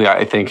 obviously,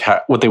 I think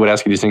what they would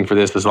ask you to sing for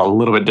this is a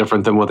little bit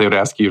different than what they would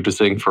ask you to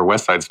sing for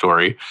West Side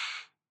Story.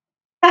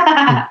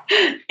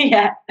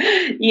 Yeah.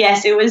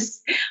 Yes, it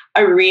was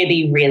a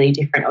really, really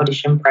different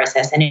audition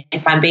process. And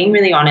if I'm being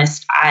really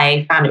honest,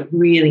 I found it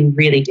really,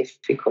 really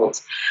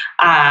difficult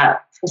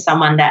for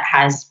someone that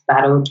has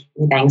battled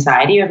with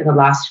anxiety over the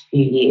last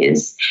few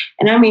years.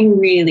 And I mean,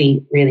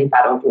 really, really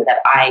battled with it.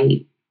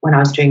 When I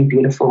was doing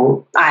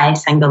Beautiful, I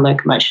sang the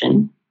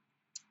Locomotion.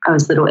 I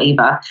was Little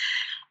Eva.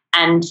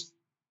 And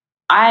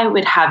I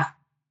would have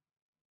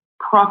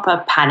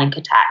proper panic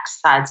attacks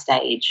side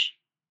stage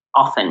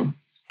often.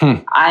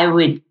 I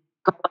would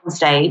go on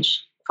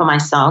stage for my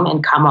song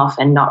and come off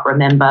and not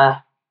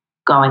remember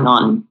going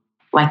on.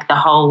 Like the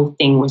whole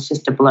thing was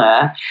just a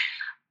blur.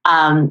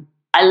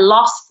 I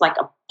lost like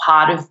a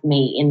part of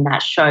me in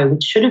that show,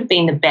 which should have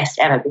been the best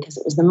ever because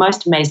it was the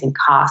most amazing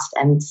cast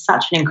and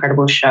such an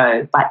incredible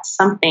show. But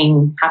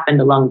something happened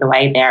along the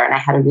way there and I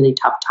had a really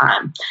tough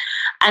time.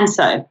 And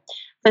so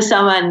for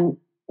someone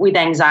with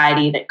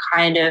anxiety that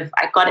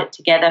I got it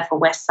together for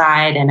West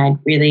Side and I'd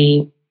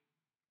really,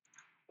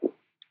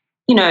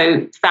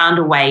 found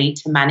a way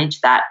to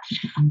manage that.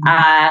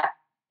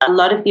 A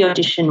lot of the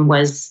audition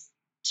was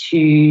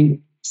to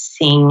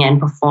sing and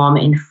perform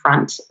in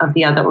front of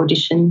the other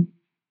audition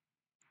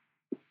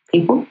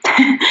people.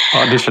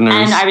 Auditioners.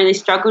 And I really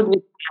struggled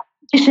with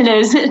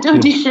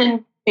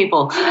audition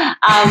people.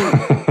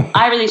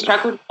 I really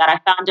struggled with that. I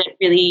found it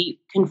really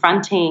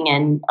confronting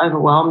and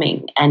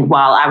overwhelming. And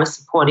while I was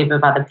supportive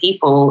of other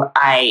people,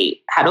 I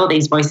had all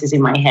these voices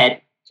in my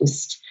head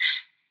just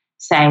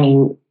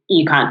saying,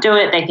 you can't do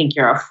it. They think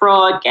you're a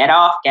fraud. Get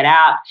off, get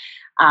out.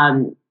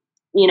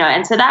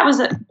 And so that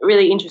was a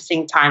really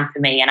interesting time for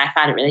me and I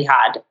found it really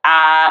hard.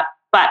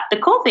 But the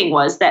cool thing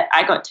was that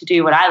I got to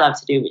do what I love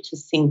to do, which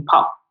is sing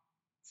pop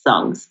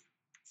songs.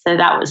 So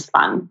that was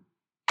fun.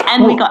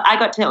 And I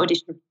got to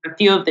audition for a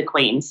few of the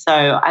queens.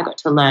 So I got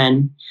to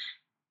learn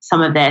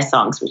some of their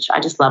songs, which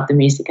I just love the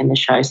music in the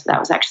show. So that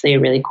was actually a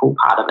really cool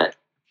part of it.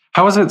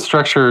 How is it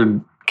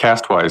structured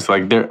cast-wise?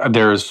 Like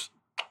there's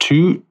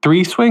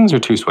 3 swings or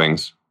 2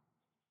 swings?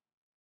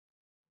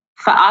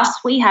 For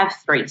us, we have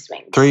 3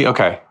 swings. 3?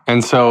 Okay.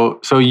 And so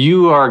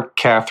you are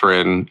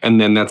Catherine, and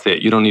then that's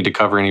it. You don't need to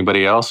cover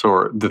anybody else,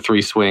 or the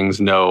 3 swings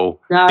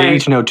they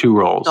each know 2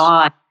 roles?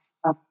 God.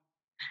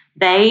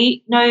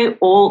 They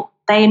know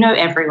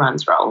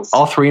everyone's roles.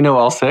 All 3 know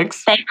all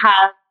 6? They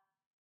have,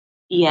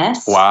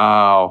 Yes.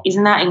 Wow.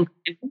 Isn't that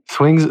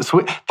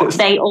incredible?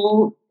 They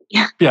all...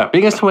 Yeah,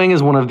 being a swing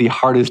is one of the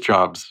hardest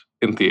jobs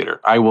in theater.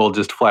 I will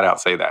just flat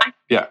out say that.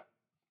 Yeah.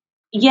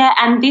 Yeah,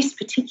 and this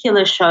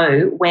particular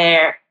show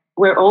where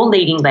we're all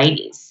leading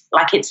ladies,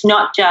 like it's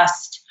not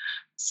just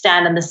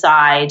stand on the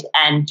side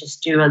and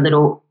just do a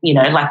little,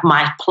 like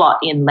my plot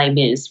in Les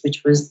Mis,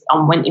 which was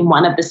in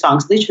one of the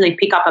songs, literally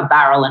pick up a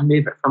barrel and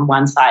move it from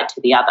one side to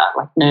the other.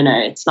 Like, no,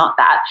 it's not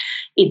that.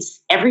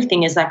 It's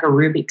everything is like a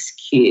Rubik's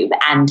Cube,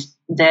 and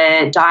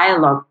the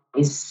dialogue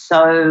is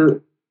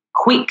so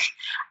quick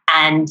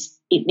and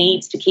it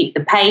needs to keep the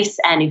pace.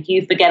 And if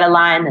you forget a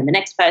line, then the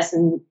next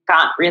person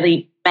can't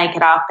really make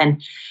it up.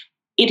 And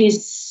it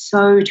is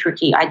so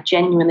tricky. I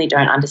genuinely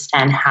don't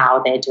understand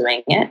how they're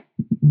doing it.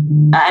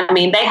 I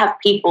mean, they have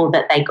people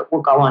that they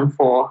will go on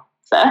for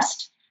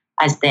first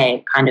as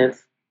their kind of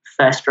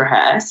first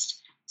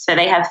rehearsed. So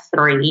they have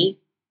the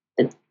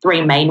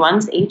three main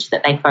ones each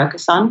that they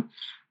focus on,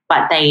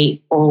 but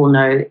they all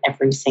know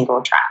every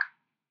single track.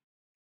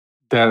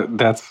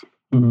 That's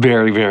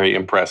very, very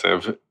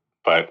impressive.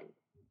 But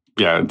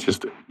yeah, it's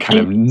just kind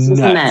of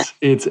nuts.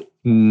 It's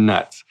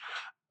nuts.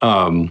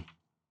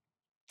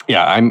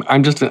 Yeah, I'm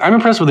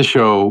impressed with the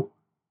show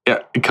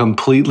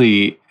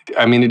completely.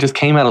 I mean, it just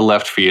came out of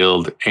left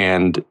field,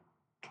 and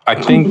I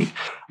think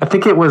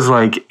it was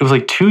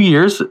like 2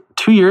 years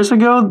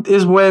ago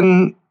is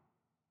when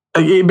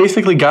it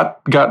basically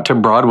got to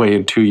Broadway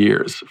in 2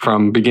 years,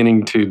 from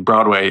beginning to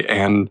Broadway,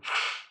 and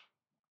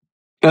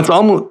that's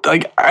almost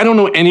like, I don't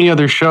know any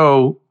other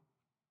show,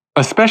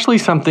 especially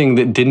something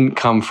that didn't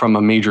come from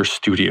a major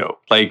studio.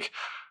 Like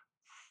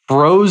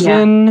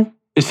Frozen,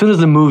 as soon as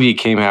the movie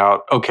came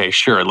out, okay,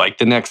 sure, like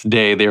the next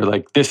day they were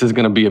like, this is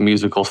going to be a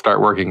musical, start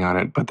working on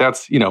it. But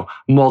that's,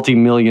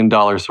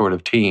 multi-million-dollar sort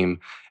of team.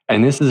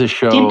 And this is a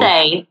show... Did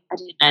they? I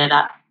didn't know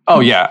that.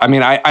 Oh, yeah. I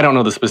mean, I don't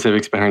know the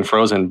specifics behind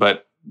Frozen,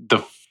 but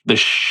the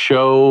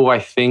show, I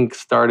think,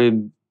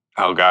 started...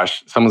 Oh,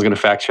 gosh, someone's going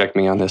to fact check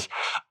me on this.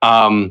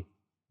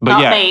 But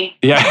Not yeah, me.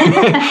 yeah,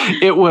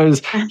 it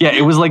was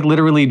like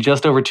literally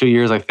just over 2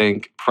 years, I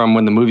think, from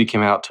when the movie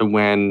came out to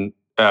when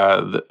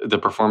the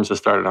performances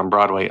started on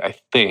Broadway, I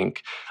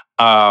think.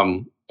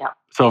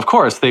 So of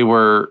course they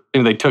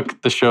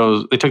took the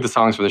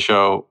songs from the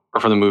show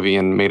or from the movie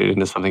and made it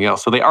into something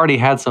else. So they already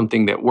had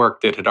something that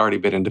worked, that had already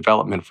been in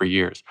development for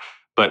years.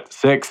 But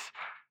 6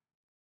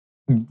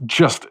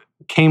 just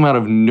came out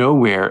of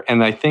nowhere,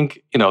 and I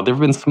think there've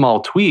been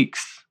small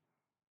tweaks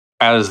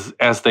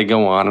as they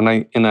go on.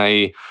 And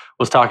I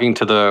was talking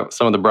to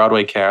some of the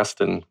Broadway cast,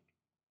 and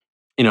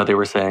they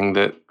were saying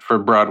that for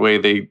Broadway,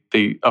 they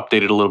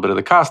updated a little bit of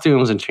the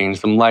costumes and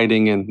changed some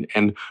lighting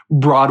and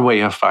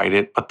Broadwayified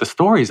it, but the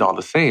story's all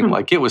the same.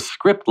 Like, it was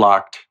script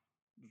locked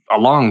a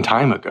long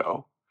time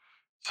ago.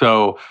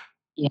 So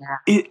yeah,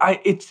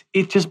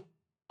 it just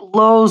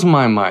blows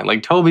my mind.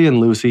 Like Toby and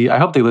Lucy, I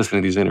hope they listen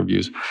to these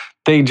interviews.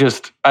 They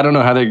just, I don't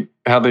know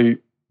how they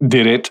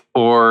did it,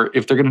 or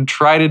if they're going to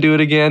try to do it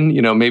again,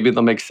 maybe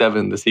they'll make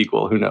 7 the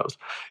sequel. Who knows?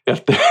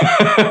 If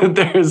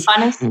there's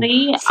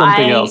honestly,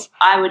 something else.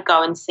 I would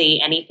go and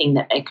see anything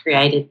that they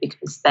created,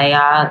 because they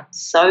are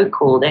so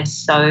cool. They're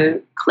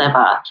so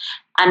clever,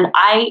 and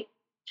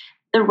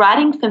the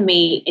writing for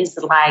me is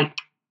like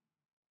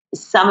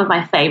some of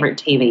my favorite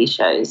TV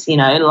shows.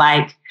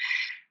 Like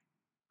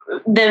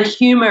the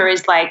humor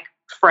is like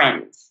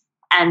Friends,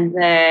 and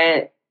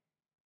the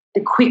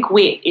quick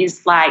wit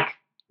is like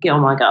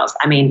Gilmore Girls.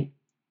 I mean,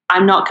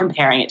 I'm not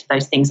comparing it to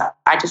those things.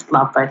 I just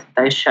love both of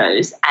those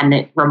shows, and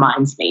it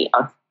reminds me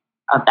of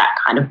that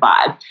kind of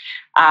vibe.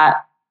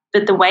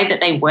 But the way that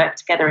they work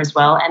together as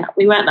well, and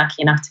we weren't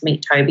lucky enough to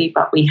meet Toby,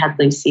 but we had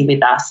Lucy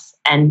with us,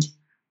 and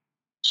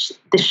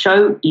the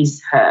show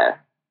is her.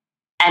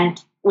 And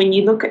when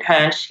you look at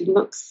her,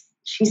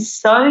 she's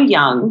so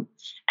young,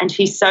 and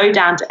she's so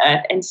down to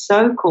earth and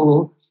so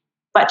cool,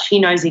 but she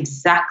knows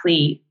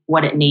exactly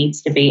what it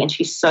needs to be, and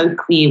she's so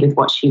clear with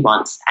what she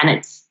wants, and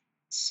it's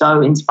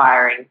so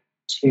inspiring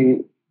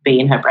to be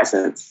in her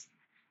presence.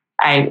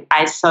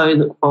 I so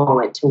look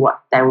forward to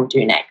what they will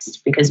do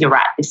next, because you're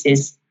right, this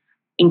is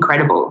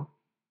incredible.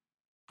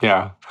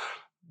 Yeah.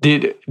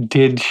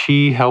 Did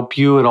she help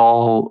you at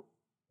all?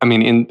 I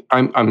mean,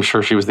 I'm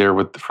sure she was there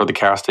for the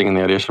casting and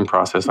the audition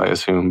process, I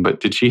assume, but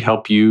did she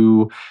help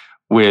you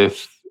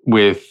with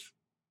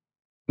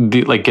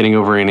like getting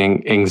over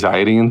any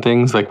anxiety and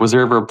things? Like, was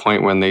there ever a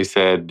point when they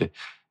said,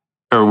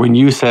 or when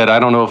you said, I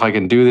don't know if I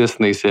can do this,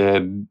 and they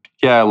said,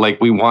 yeah, like,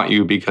 we want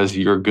you because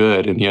you're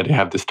good, and you had to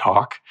have this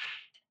talk?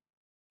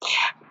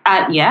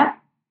 Yeah,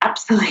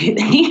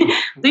 absolutely.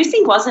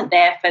 Lucy wasn't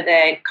there for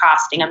the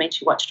casting. I mean,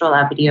 she watched all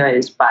our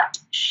videos, but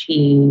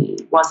she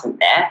wasn't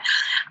there.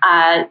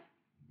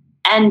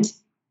 And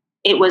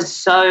I was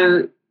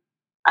so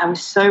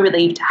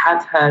relieved to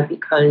have her,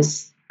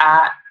 because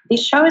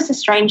this show is a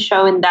strange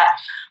show in that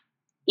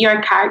you're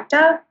a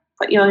character,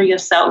 but you're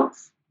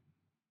yourself,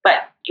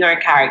 but you're a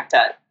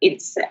character.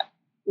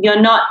 You're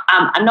not,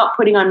 I'm not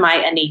putting on my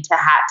Anita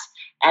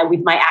hat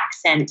with my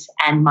accent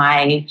and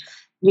my,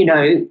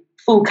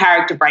 full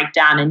character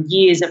breakdown and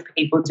years of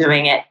people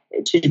doing it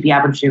to be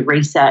able to do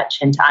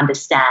research and to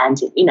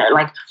understand,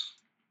 like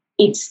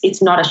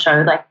it's not a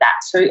show like that.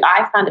 So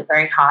I found it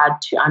very hard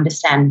to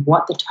understand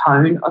what the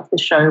tone of the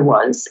show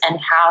was and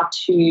how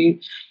to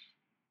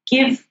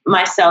give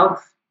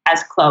myself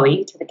as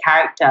Chloe to the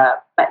character,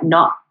 but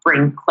not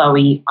bring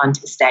Chloe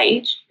onto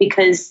stage,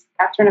 because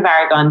Catherine of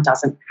Aragon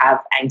doesn't have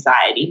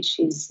anxiety.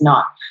 She's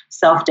not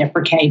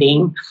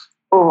self-deprecating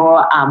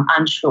or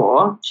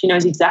unsure. She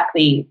knows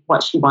exactly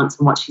what she wants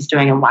and what she's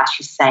doing and why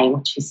she's saying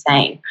what she's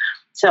saying.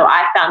 So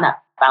I found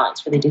that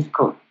balance really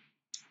difficult.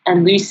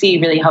 And Lucy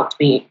really helped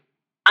me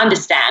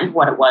understand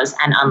what it was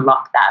and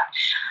unlock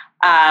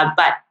that.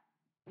 But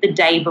the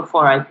day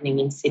before opening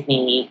in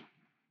Sydney,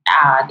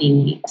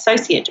 the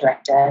associate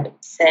director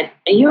said,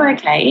 "Are you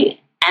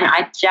okay?" And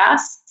I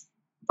just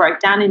broke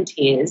down in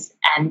tears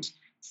and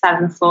sat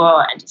on the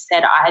floor and just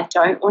said, "I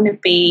don't want to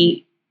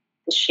be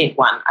the shit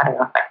one." I don't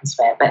know if I can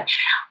swear, but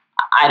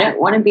I don't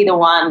want to be the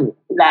one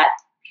that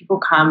people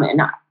come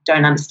and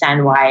don't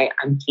understand why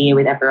I'm here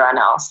with everyone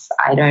else.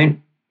 I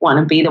don't want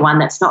to be the one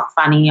that's not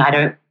funny. I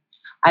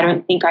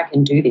don't think I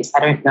can do this. I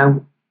don't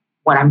know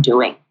what I'm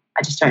doing.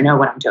 I just don't know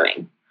what I'm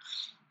doing.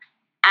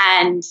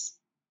 And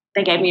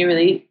they gave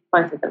me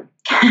both of them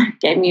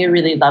gave me a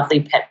really lovely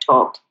pep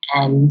talk.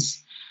 And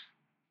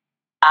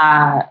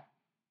I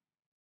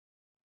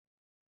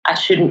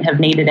shouldn't have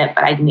needed it,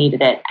 but I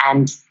needed it.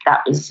 And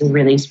that was a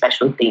really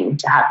special thing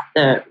to have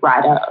the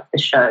writer of the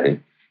show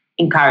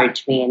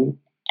encourage me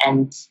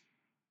and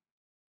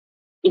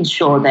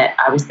ensure that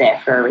I was there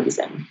for a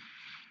reason.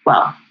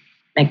 Well,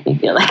 make me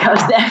feel like I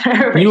was there for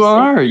a reason. You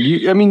are.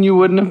 You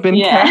wouldn't have been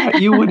cast.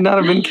 You would not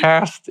have been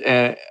cast.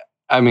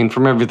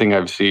 From everything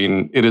I've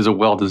seen, it is a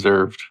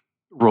well-deserved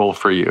role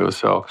for you.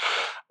 So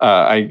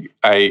I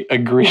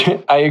agree.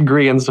 I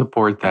agree and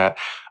support that.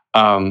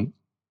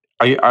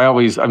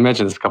 I've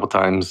mentioned this a couple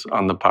times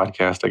on the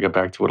podcast. I get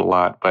back to it a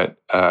lot, but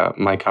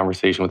my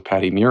conversation with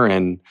Patty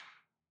Murin,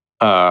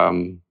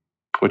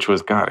 which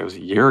was, it was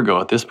a year ago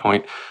at this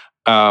point.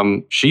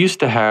 She used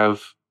to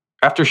have,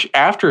 after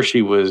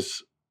she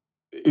was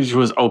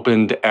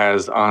opened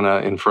as Anna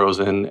in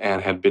Frozen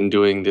and had been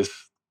doing this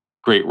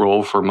great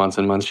role for months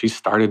and months, she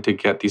started to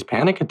get these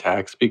panic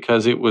attacks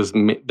because it was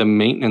the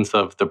maintenance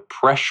of the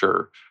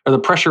pressure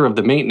of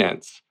the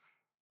maintenance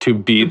to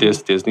be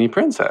this Disney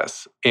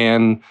princess.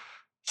 And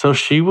so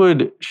she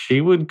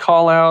would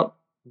call out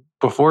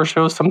before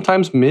shows,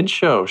 sometimes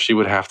mid-show, she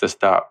would have to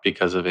stop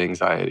because of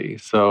anxiety.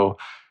 So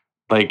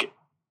like,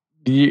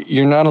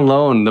 you're not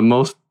alone.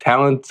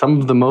 Some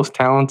of the most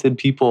talented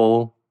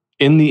people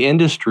in the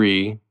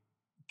industry,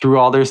 through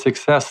all their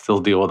success, still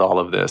deal with all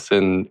of this,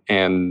 and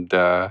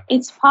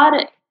it's part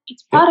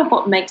of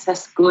what makes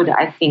us good.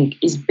 I think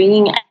is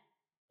being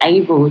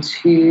able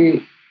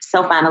to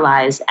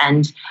self-analyze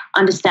and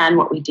understand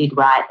what we did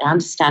right and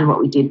understand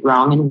what we did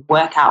wrong and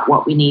work out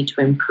what we need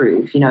to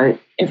improve.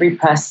 Every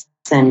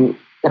person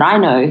that I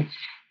know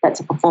that's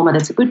a performer,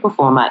 that's a good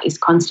performer, is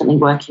constantly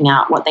working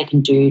out what they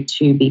can do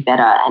to be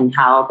better and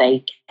how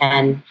they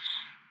can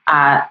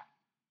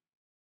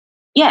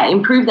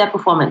improve their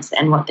performance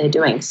and what they're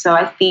doing. So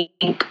I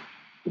think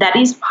that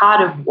is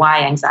part of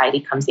why anxiety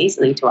comes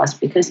easily to us,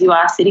 because you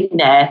are sitting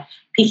there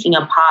picking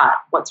apart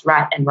what's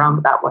right and wrong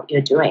about what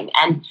you're doing.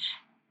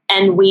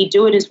 And we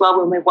do it as well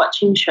when we're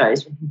watching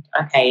shows. We think,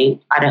 okay,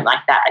 I don't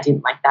like that, I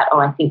didn't like that,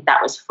 or I think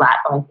that was flat,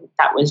 or I think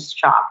that was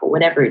sharp, or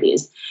whatever it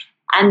is.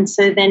 And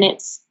so then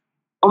it's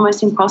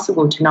almost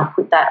impossible to not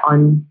put that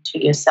on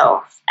to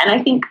yourself. And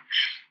I think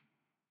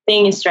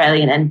being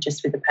Australian and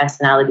just with the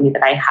personality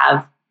that I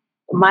have,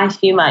 my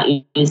humour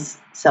is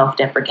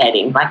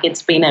self-deprecating. Like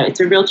it's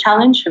a real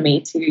challenge for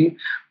me to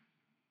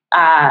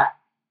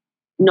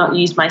not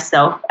use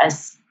myself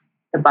as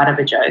the butt of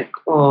a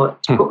joke or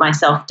to put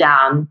myself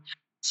down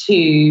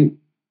to,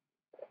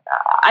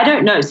 I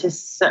don't know,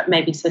 so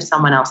maybe so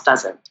someone else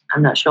doesn't.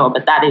 I'm not sure,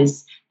 but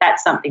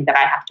that's something that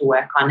I have to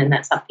work on, and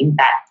that's something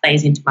that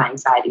plays into my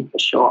anxiety for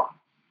sure.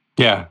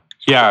 Yeah.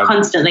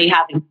 Constantly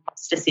having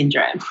imposter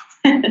syndrome.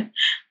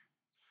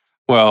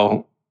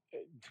 Well,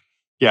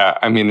 yeah,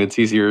 it's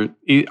easier.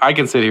 I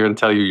can sit here and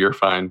tell you you're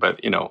fine, but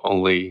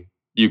only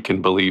you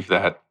can believe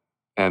that,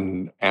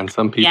 and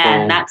some people.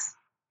 Yeah, and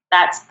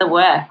that's the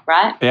work,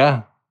 right?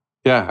 Yeah.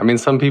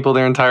 Some people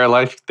their entire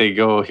life they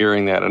go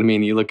hearing that.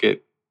 You look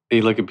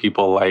at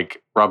people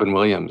like Robin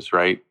Williams,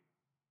 right?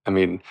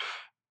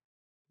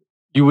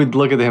 You would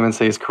look at him and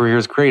say his career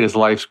is great, his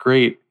life's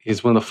great.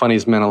 He's one of the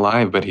funniest men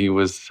alive, but he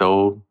was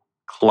so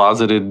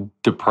closeted,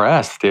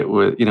 depressed. It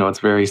was, it's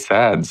very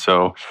sad.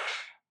 So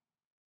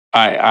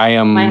I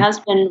am. My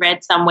husband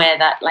read somewhere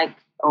that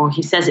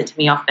he says it to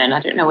me often. I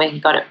don't know where he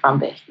got it from,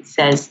 but he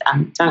says,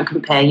 don't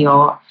compare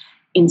your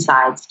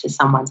insides to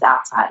someone's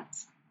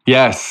outsides.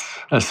 Yes,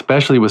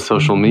 especially with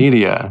social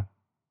media.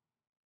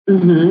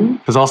 Mm-hmm.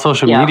 Because all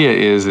social media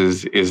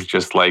is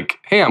just like,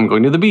 hey, I'm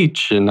going to the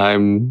beach and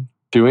I'm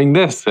doing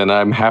this and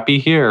I'm happy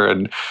here.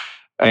 And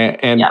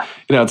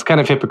it's kind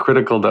of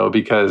hypocritical though,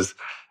 because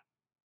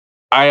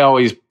I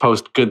always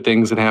post good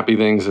things and happy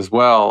things as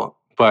well.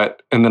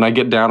 and then I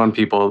get down on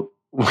people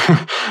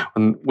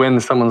when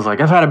someone's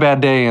like, I've had a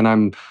bad day and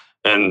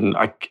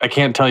I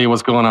can't tell you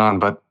what's going on,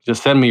 but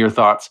just send me your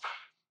thoughts.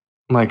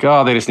 I'm like,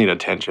 oh, they just need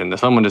attention.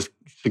 Someone just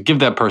give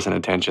that person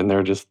attention.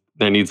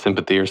 They need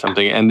sympathy or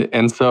something.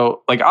 And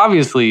so, like,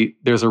 obviously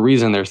there's a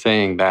reason they're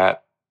saying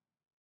that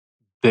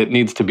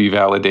needs to be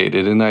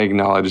validated. And I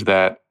acknowledge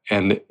that.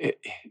 And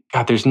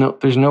God, there's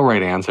no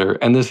right answer.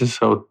 And this is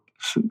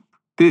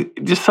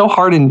just so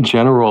hard in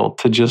general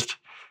to just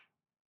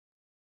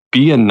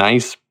be a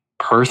nice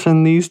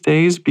person these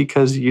days,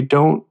 because you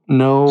don't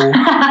know.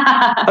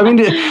 I mean,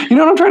 you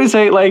know what I'm trying to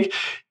say? Like,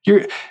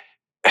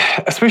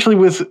 especially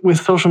with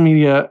social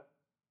media,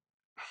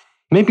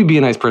 maybe be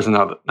a nice person,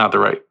 not the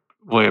right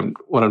way,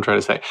 what I'm trying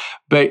to say.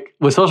 But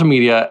with social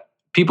media,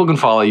 people can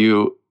follow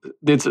you.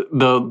 It's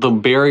the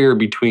barrier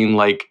between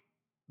like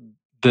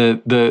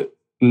the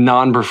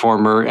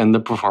non-performer and the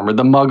performer,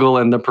 the muggle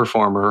and the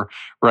performer,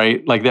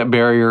 right? Like that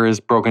barrier is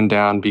broken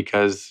down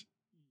because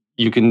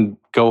you can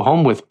go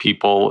home with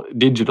people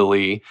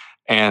digitally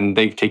and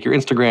they take your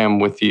Instagram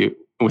with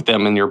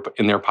them in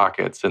their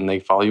pockets, and they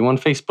follow you on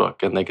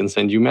Facebook and they can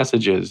send you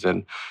messages,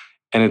 and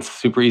it's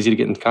super easy to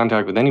get in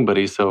contact with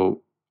anybody.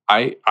 So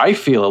I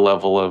feel a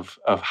level of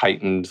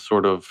heightened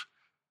sort of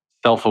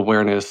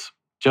self-awareness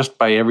just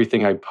by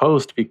everything I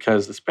post,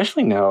 because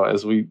especially now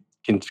as we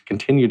can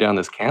continue down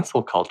this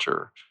cancel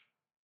culture,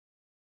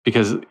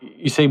 because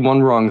you say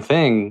one wrong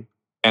thing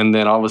and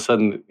then all of a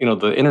sudden,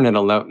 the internet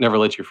will never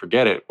let you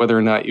forget it, whether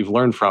or not you've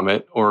learned from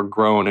it or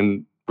grown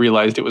and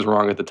realized it was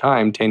wrong at the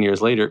time. 10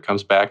 years later, it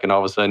comes back and all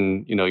of a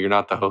sudden, you're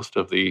not the host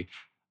of the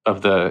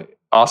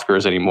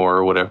Oscars anymore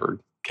or whatever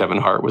Kevin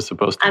Hart was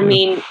supposed to do. I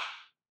mean,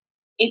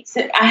 it's,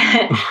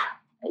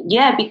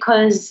 yeah,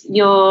 because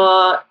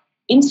your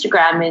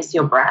Instagram is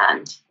your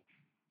brand.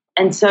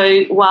 And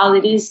so while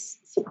it is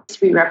supposed to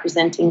be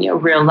representing your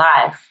real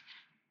life,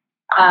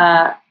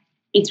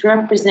 it's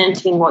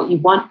representing what you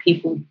want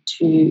people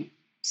to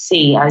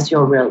see as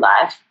your real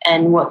life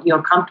and what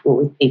you're comfortable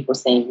with people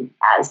seeing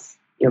as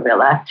your real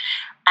life.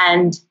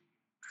 And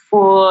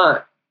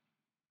for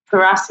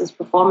us as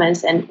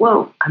performers, and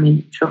well, I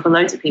mean, sure, for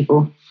loads of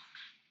people,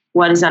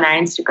 what is on our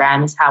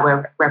Instagram is how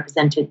we're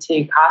represented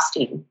to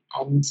casting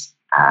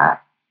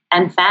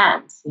and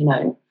fans,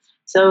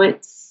 So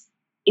it's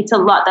a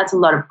lot. That's a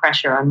lot of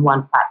pressure on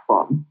one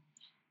platform.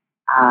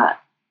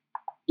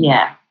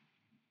 Yeah.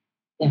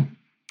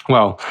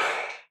 Well,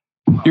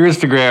 your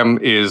Instagram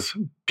is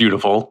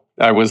beautiful.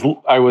 I was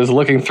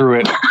looking through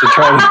it to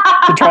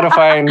try to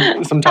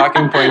find some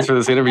talking points for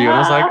this interview, and I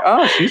was like,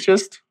 oh, she's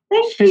just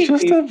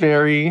a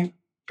very,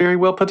 very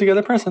well put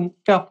together person.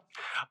 Yeah.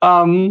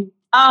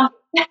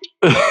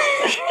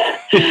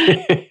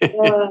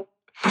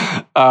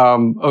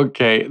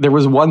 Okay. There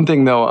was one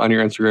thing though on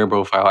your Instagram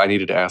profile I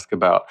needed to ask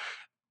about: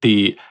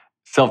 the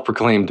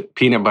self-proclaimed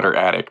peanut butter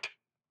addict.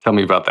 Tell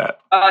me about that.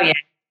 Oh yeah,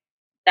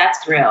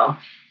 that's real.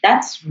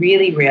 That's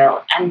really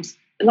real. And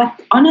like,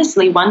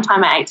 honestly, one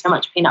time I ate so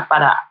much peanut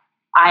butter,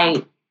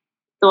 I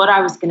thought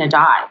I was going to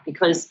die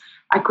because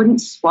I couldn't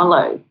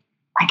swallow.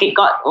 Like, it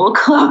got all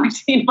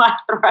clogged in my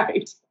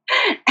throat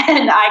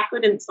and I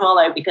couldn't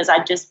swallow because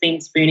I'd just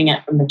been spooning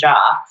it from the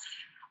jar.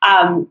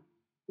 I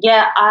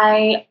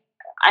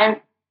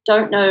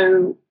don't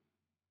know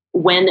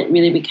when it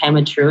really became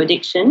a true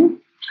addiction.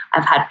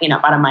 I've had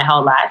peanut butter my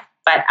whole life,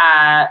 but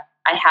I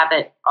have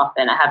it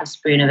often. I have a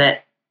spoon of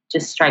it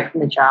just straight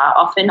from the jar.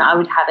 Often I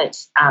would have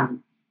it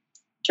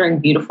during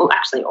beautiful,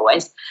 actually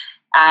always,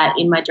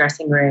 in my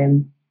dressing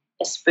room,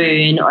 a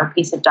spoon or a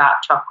piece of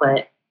dark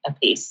chocolate, a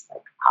piece,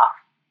 like half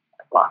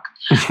a block.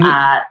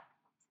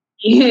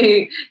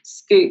 You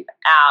scoop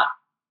out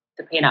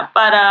the peanut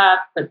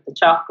butter, put the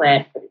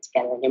chocolate, put it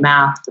together in your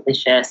mouth,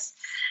 delicious.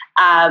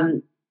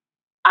 I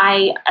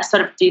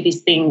sort of do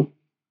this thing,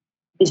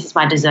 this is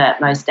my dessert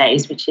most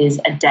days, which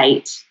is a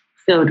date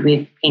filled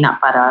with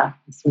peanut butter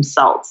and some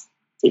salt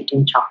dipped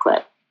in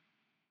chocolate.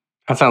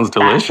 That sounds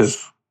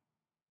delicious.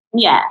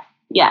 Yeah,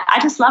 I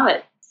just love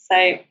it.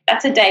 So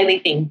that's a daily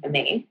thing for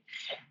me.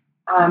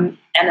 And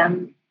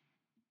I'm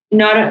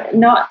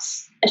not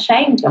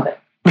ashamed of it.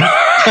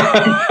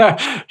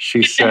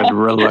 She said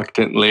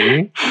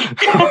reluctantly.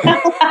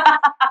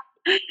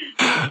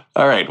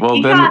 All right, well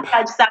you then... can't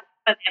judge someone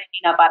for their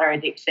peanut butter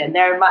addiction.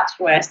 There are much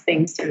worse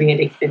things to be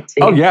addicted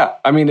to. Oh, yeah.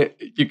 I mean,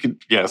 you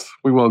could, yes,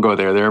 we won't go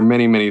there. There are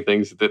many, many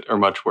things that are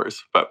much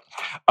worse. But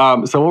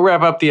so we'll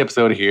wrap up the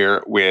episode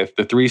here with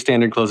the 3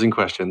 standard closing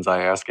questions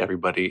I ask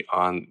everybody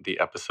on the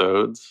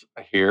episodes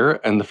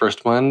here. And the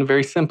first one,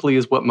 very simply,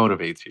 is what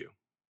motivates you?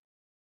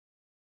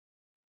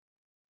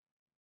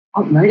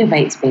 What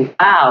motivates me?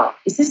 Wow.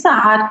 Is this a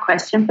hard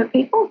question for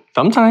people?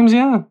 Sometimes,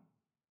 yeah.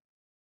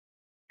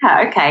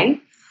 Yeah, okay.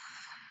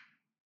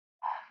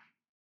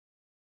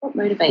 What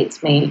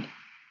motivates me?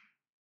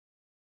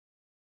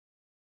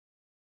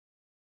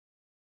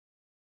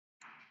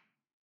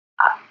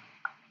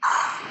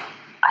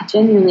 I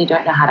genuinely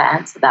don't know how to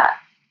answer that.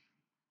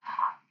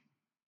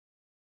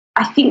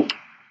 I think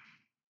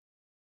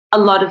a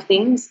lot of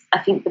things. I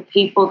think the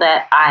people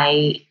that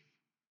I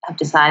have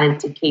decided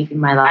to keep in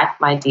my life,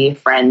 my dear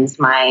friends,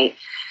 my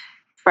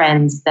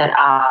friends that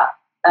are,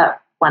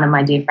 one of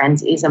my dear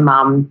friends is a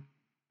mum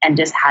and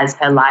just has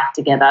her life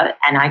together,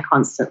 and I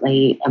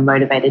constantly am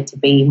motivated to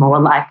be more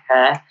like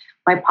her.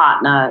 My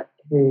partner,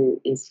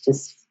 who is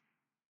just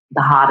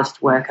the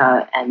hardest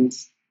worker and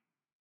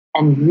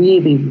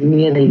really,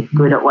 really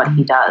good at what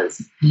he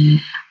does.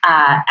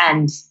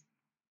 And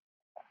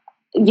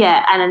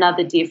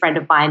another dear friend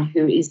of mine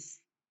who is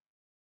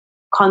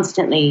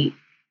constantly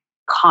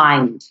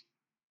kind,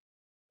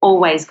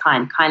 always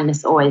kind.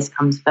 Kindness always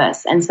comes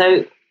first. And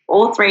so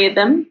all three of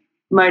them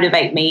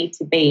motivate me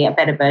to be a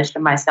better version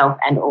of myself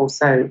and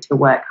also to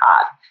work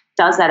hard.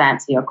 Does that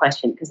answer your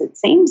question? Because it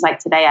seems like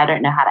today I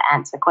don't know how to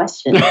answer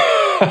questions.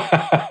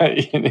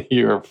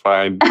 You're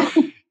fine.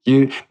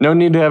 No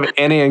need to have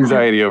any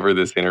anxiety over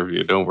this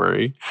interview. Don't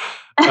worry.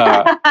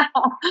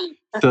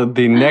 So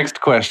the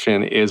next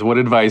question is, what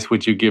advice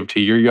would you give to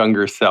your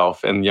younger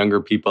self and younger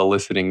people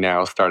listening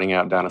now starting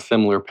out down a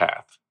similar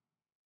path?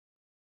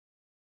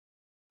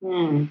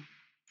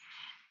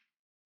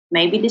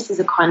 Maybe this is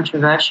a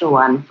controversial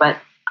one, but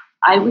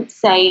I would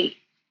say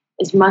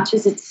as much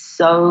as it's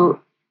so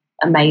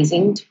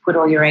amazing to put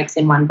all your eggs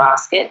in one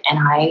basket,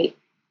 and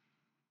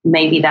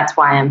maybe that's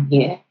why I'm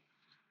here,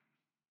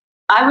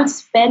 I would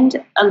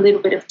spend a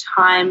little bit of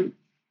time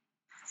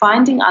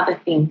finding other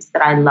things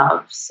that I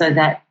love so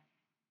that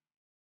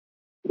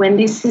when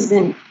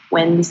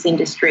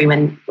industry,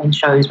 when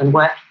shows, when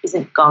work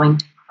isn't going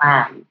to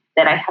plan,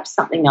 that I have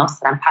something else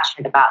that I'm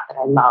passionate about that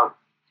I love.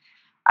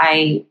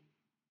 I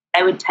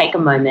would take a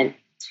moment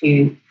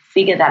to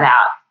figure that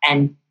out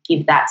and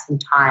give that some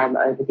time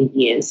over the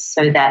years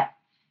so that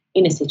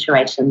in a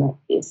situation like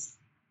this,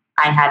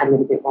 I had a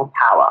little bit more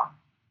power.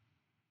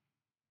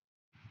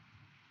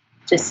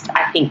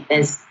 I think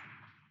there's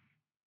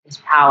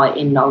power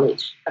in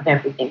knowledge of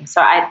everything.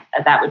 So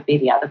that would be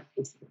the other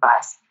piece of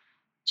advice.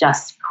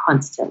 Just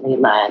constantly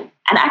learn.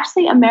 And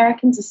actually,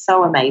 Americans are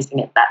so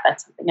amazing at that.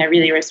 That's something I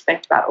really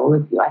respect about all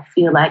of you. I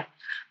feel like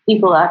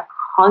people are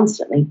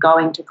constantly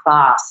going to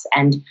class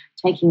and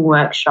taking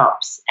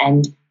workshops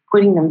and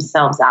putting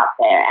themselves out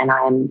there. And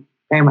I am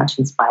very much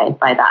inspired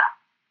by that.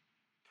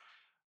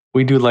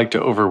 We do like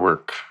to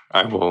overwork.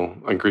 I will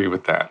agree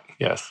with that.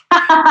 Yes.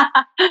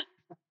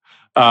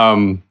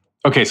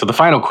 Okay, so the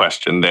final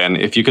question then.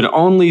 If you could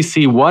only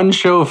see one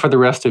show for the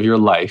rest of your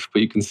life,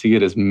 but you can see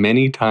it as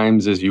many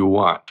times as you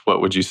want,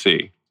 what would you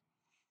see?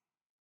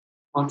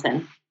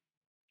 Hamilton.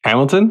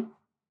 Hamilton?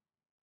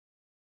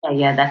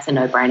 Yeah, that's a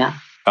no-brainer.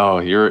 Oh,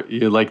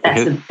 you like the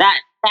hit?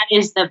 That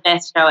is the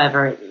best show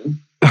ever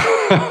written.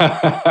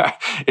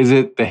 Is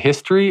it the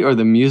history or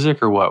the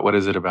music or what? What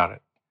is it about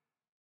it?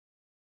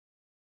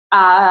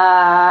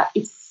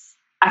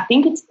 I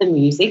think it's the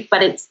music,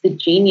 but it's the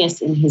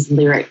genius in his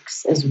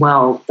lyrics as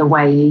well. The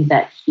way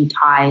that he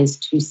ties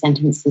two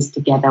sentences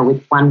together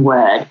with one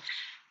word,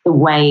 the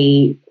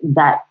way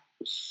that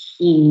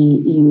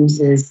he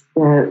uses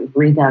the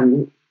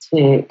rhythm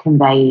to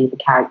convey the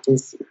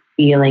character's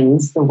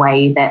feelings, the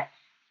way that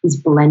he's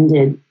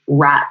blended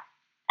rap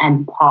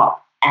and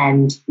pop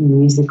and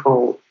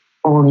musical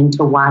all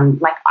into one.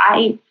 Like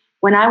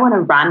when I want to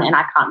run, and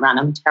I can't run,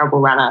 I'm a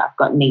terrible runner. I've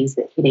got knees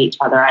that hit each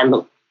other.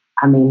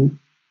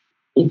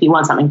 If you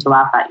want something to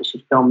laugh at, you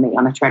should film me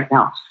on a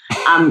treadmill.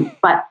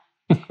 But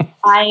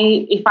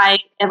if I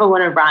ever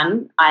want to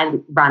run, I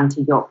run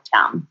to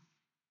Yorktown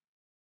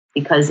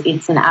because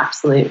it's an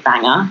absolute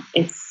banger.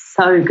 It's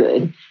so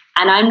good.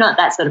 And I'm not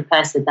that sort of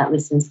person that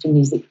listens to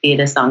music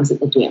theatre songs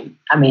at the gym.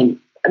 I mean,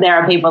 there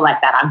are people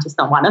like that. I'm just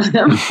not one of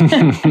them.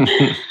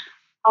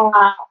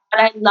 But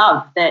I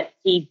love that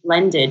he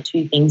blended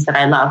two things that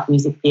I love,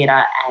 music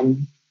theatre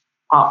and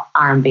pop,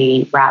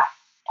 R&B, rap,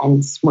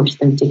 and smushed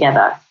them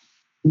together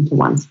into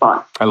one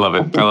spot. I love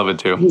it. I love it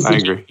too. I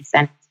agree.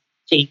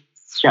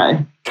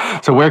 Show.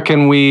 So where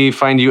can we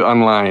find you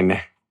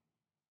online?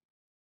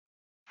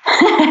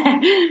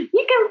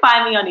 You can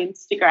find me on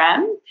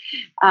Instagram,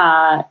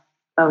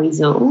 Chloe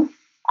Zuul.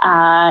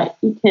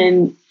 You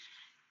can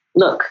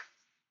look.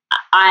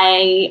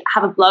 I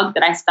have a blog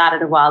that I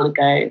started a while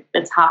ago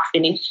that's half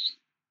finished.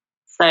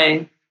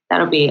 So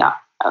that'll be up.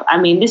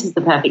 This is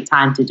the perfect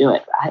time to do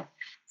it, right?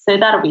 So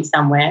that'll be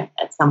somewhere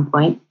at some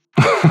point.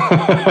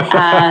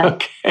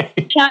 Okay.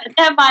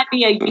 There might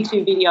be a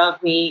YouTube video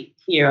of me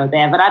here or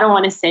there, but I don't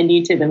want to send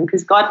you to them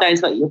because God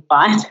knows what you'll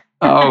find.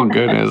 Oh,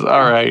 goodness.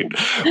 All right.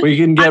 Well,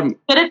 you can get... I'm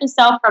good at the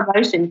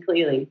self-promotion,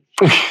 clearly.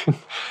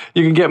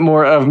 You can get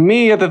more of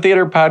me at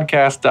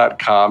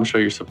thetheaterpodcast.com. Show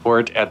your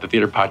support at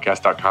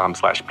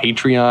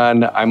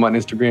thetheaterpodcast.com/Patreon. I'm on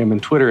Instagram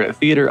and Twitter at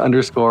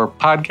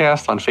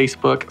theater_podcast, on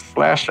Facebook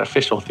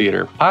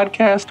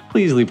 /officialtheaterpodcast.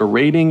 Please leave a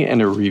rating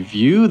and a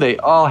review. They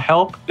all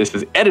help. This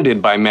is edited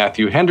by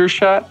Matthew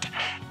Hendershot.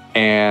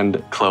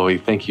 And Chloe,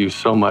 thank you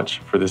so much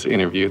for this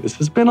interview. This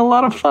has been a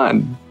lot of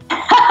fun.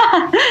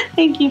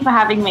 Thank you for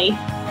having me.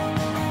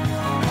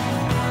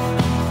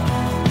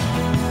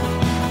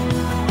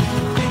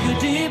 Take a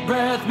deep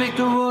breath, make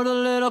the world a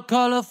little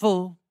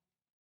colorful.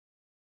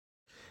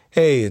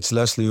 Hey, it's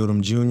Leslie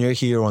Odom Jr.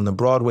 here on the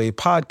Broadway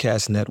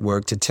Podcast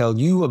Network to tell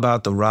you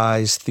about the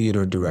Rise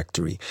Theater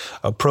Directory,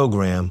 a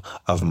program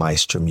of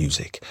Maestro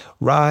Music.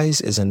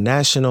 Rise is a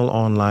national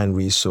online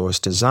resource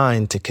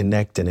designed to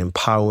connect and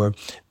empower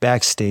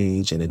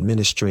backstage and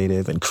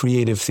administrative and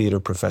creative theater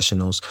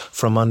professionals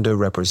from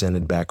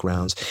underrepresented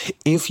backgrounds.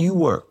 If you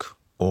work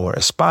or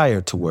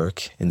aspire to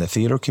work in the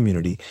theater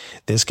community,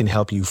 this can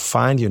help you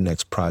find your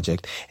next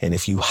project. And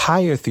if you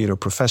hire theater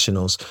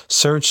professionals,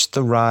 search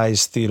the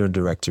Rise Theater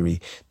Directory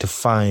to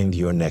find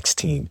your next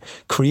team.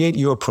 Create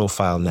your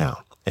profile now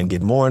and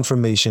get more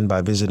information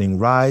by visiting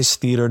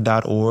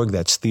risetheater.org.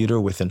 That's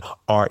theater with an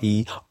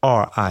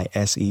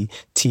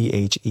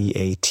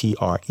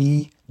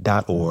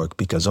RERISETHEATRE.org,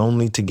 because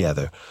only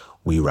together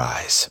we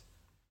rise.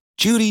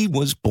 Judy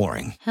was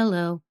boring.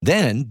 Hello.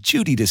 Then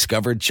Judy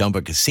discovered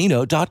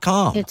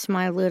ChumbaCasino.com. It's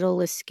my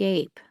little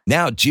escape.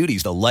 Now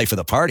Judy's the life of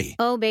the party.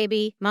 Oh,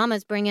 baby,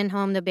 mama's bringing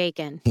home the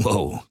bacon.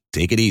 Whoa,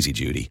 take it easy,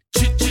 Judy.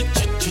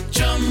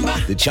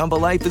 The Chumba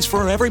life is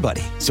for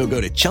everybody. So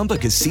go to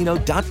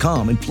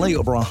ChumbaCasino.com and play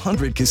over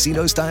 100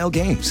 casino-style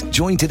games.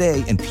 Join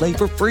today and play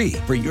for free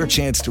for your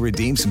chance to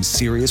redeem some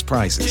serious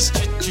prizes.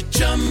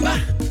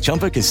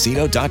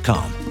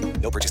 ChumbaCasino.com.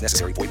 No purchase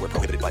necessary. Void where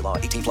prohibited by law.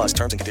 18+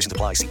 terms and conditions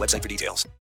apply. See website for details.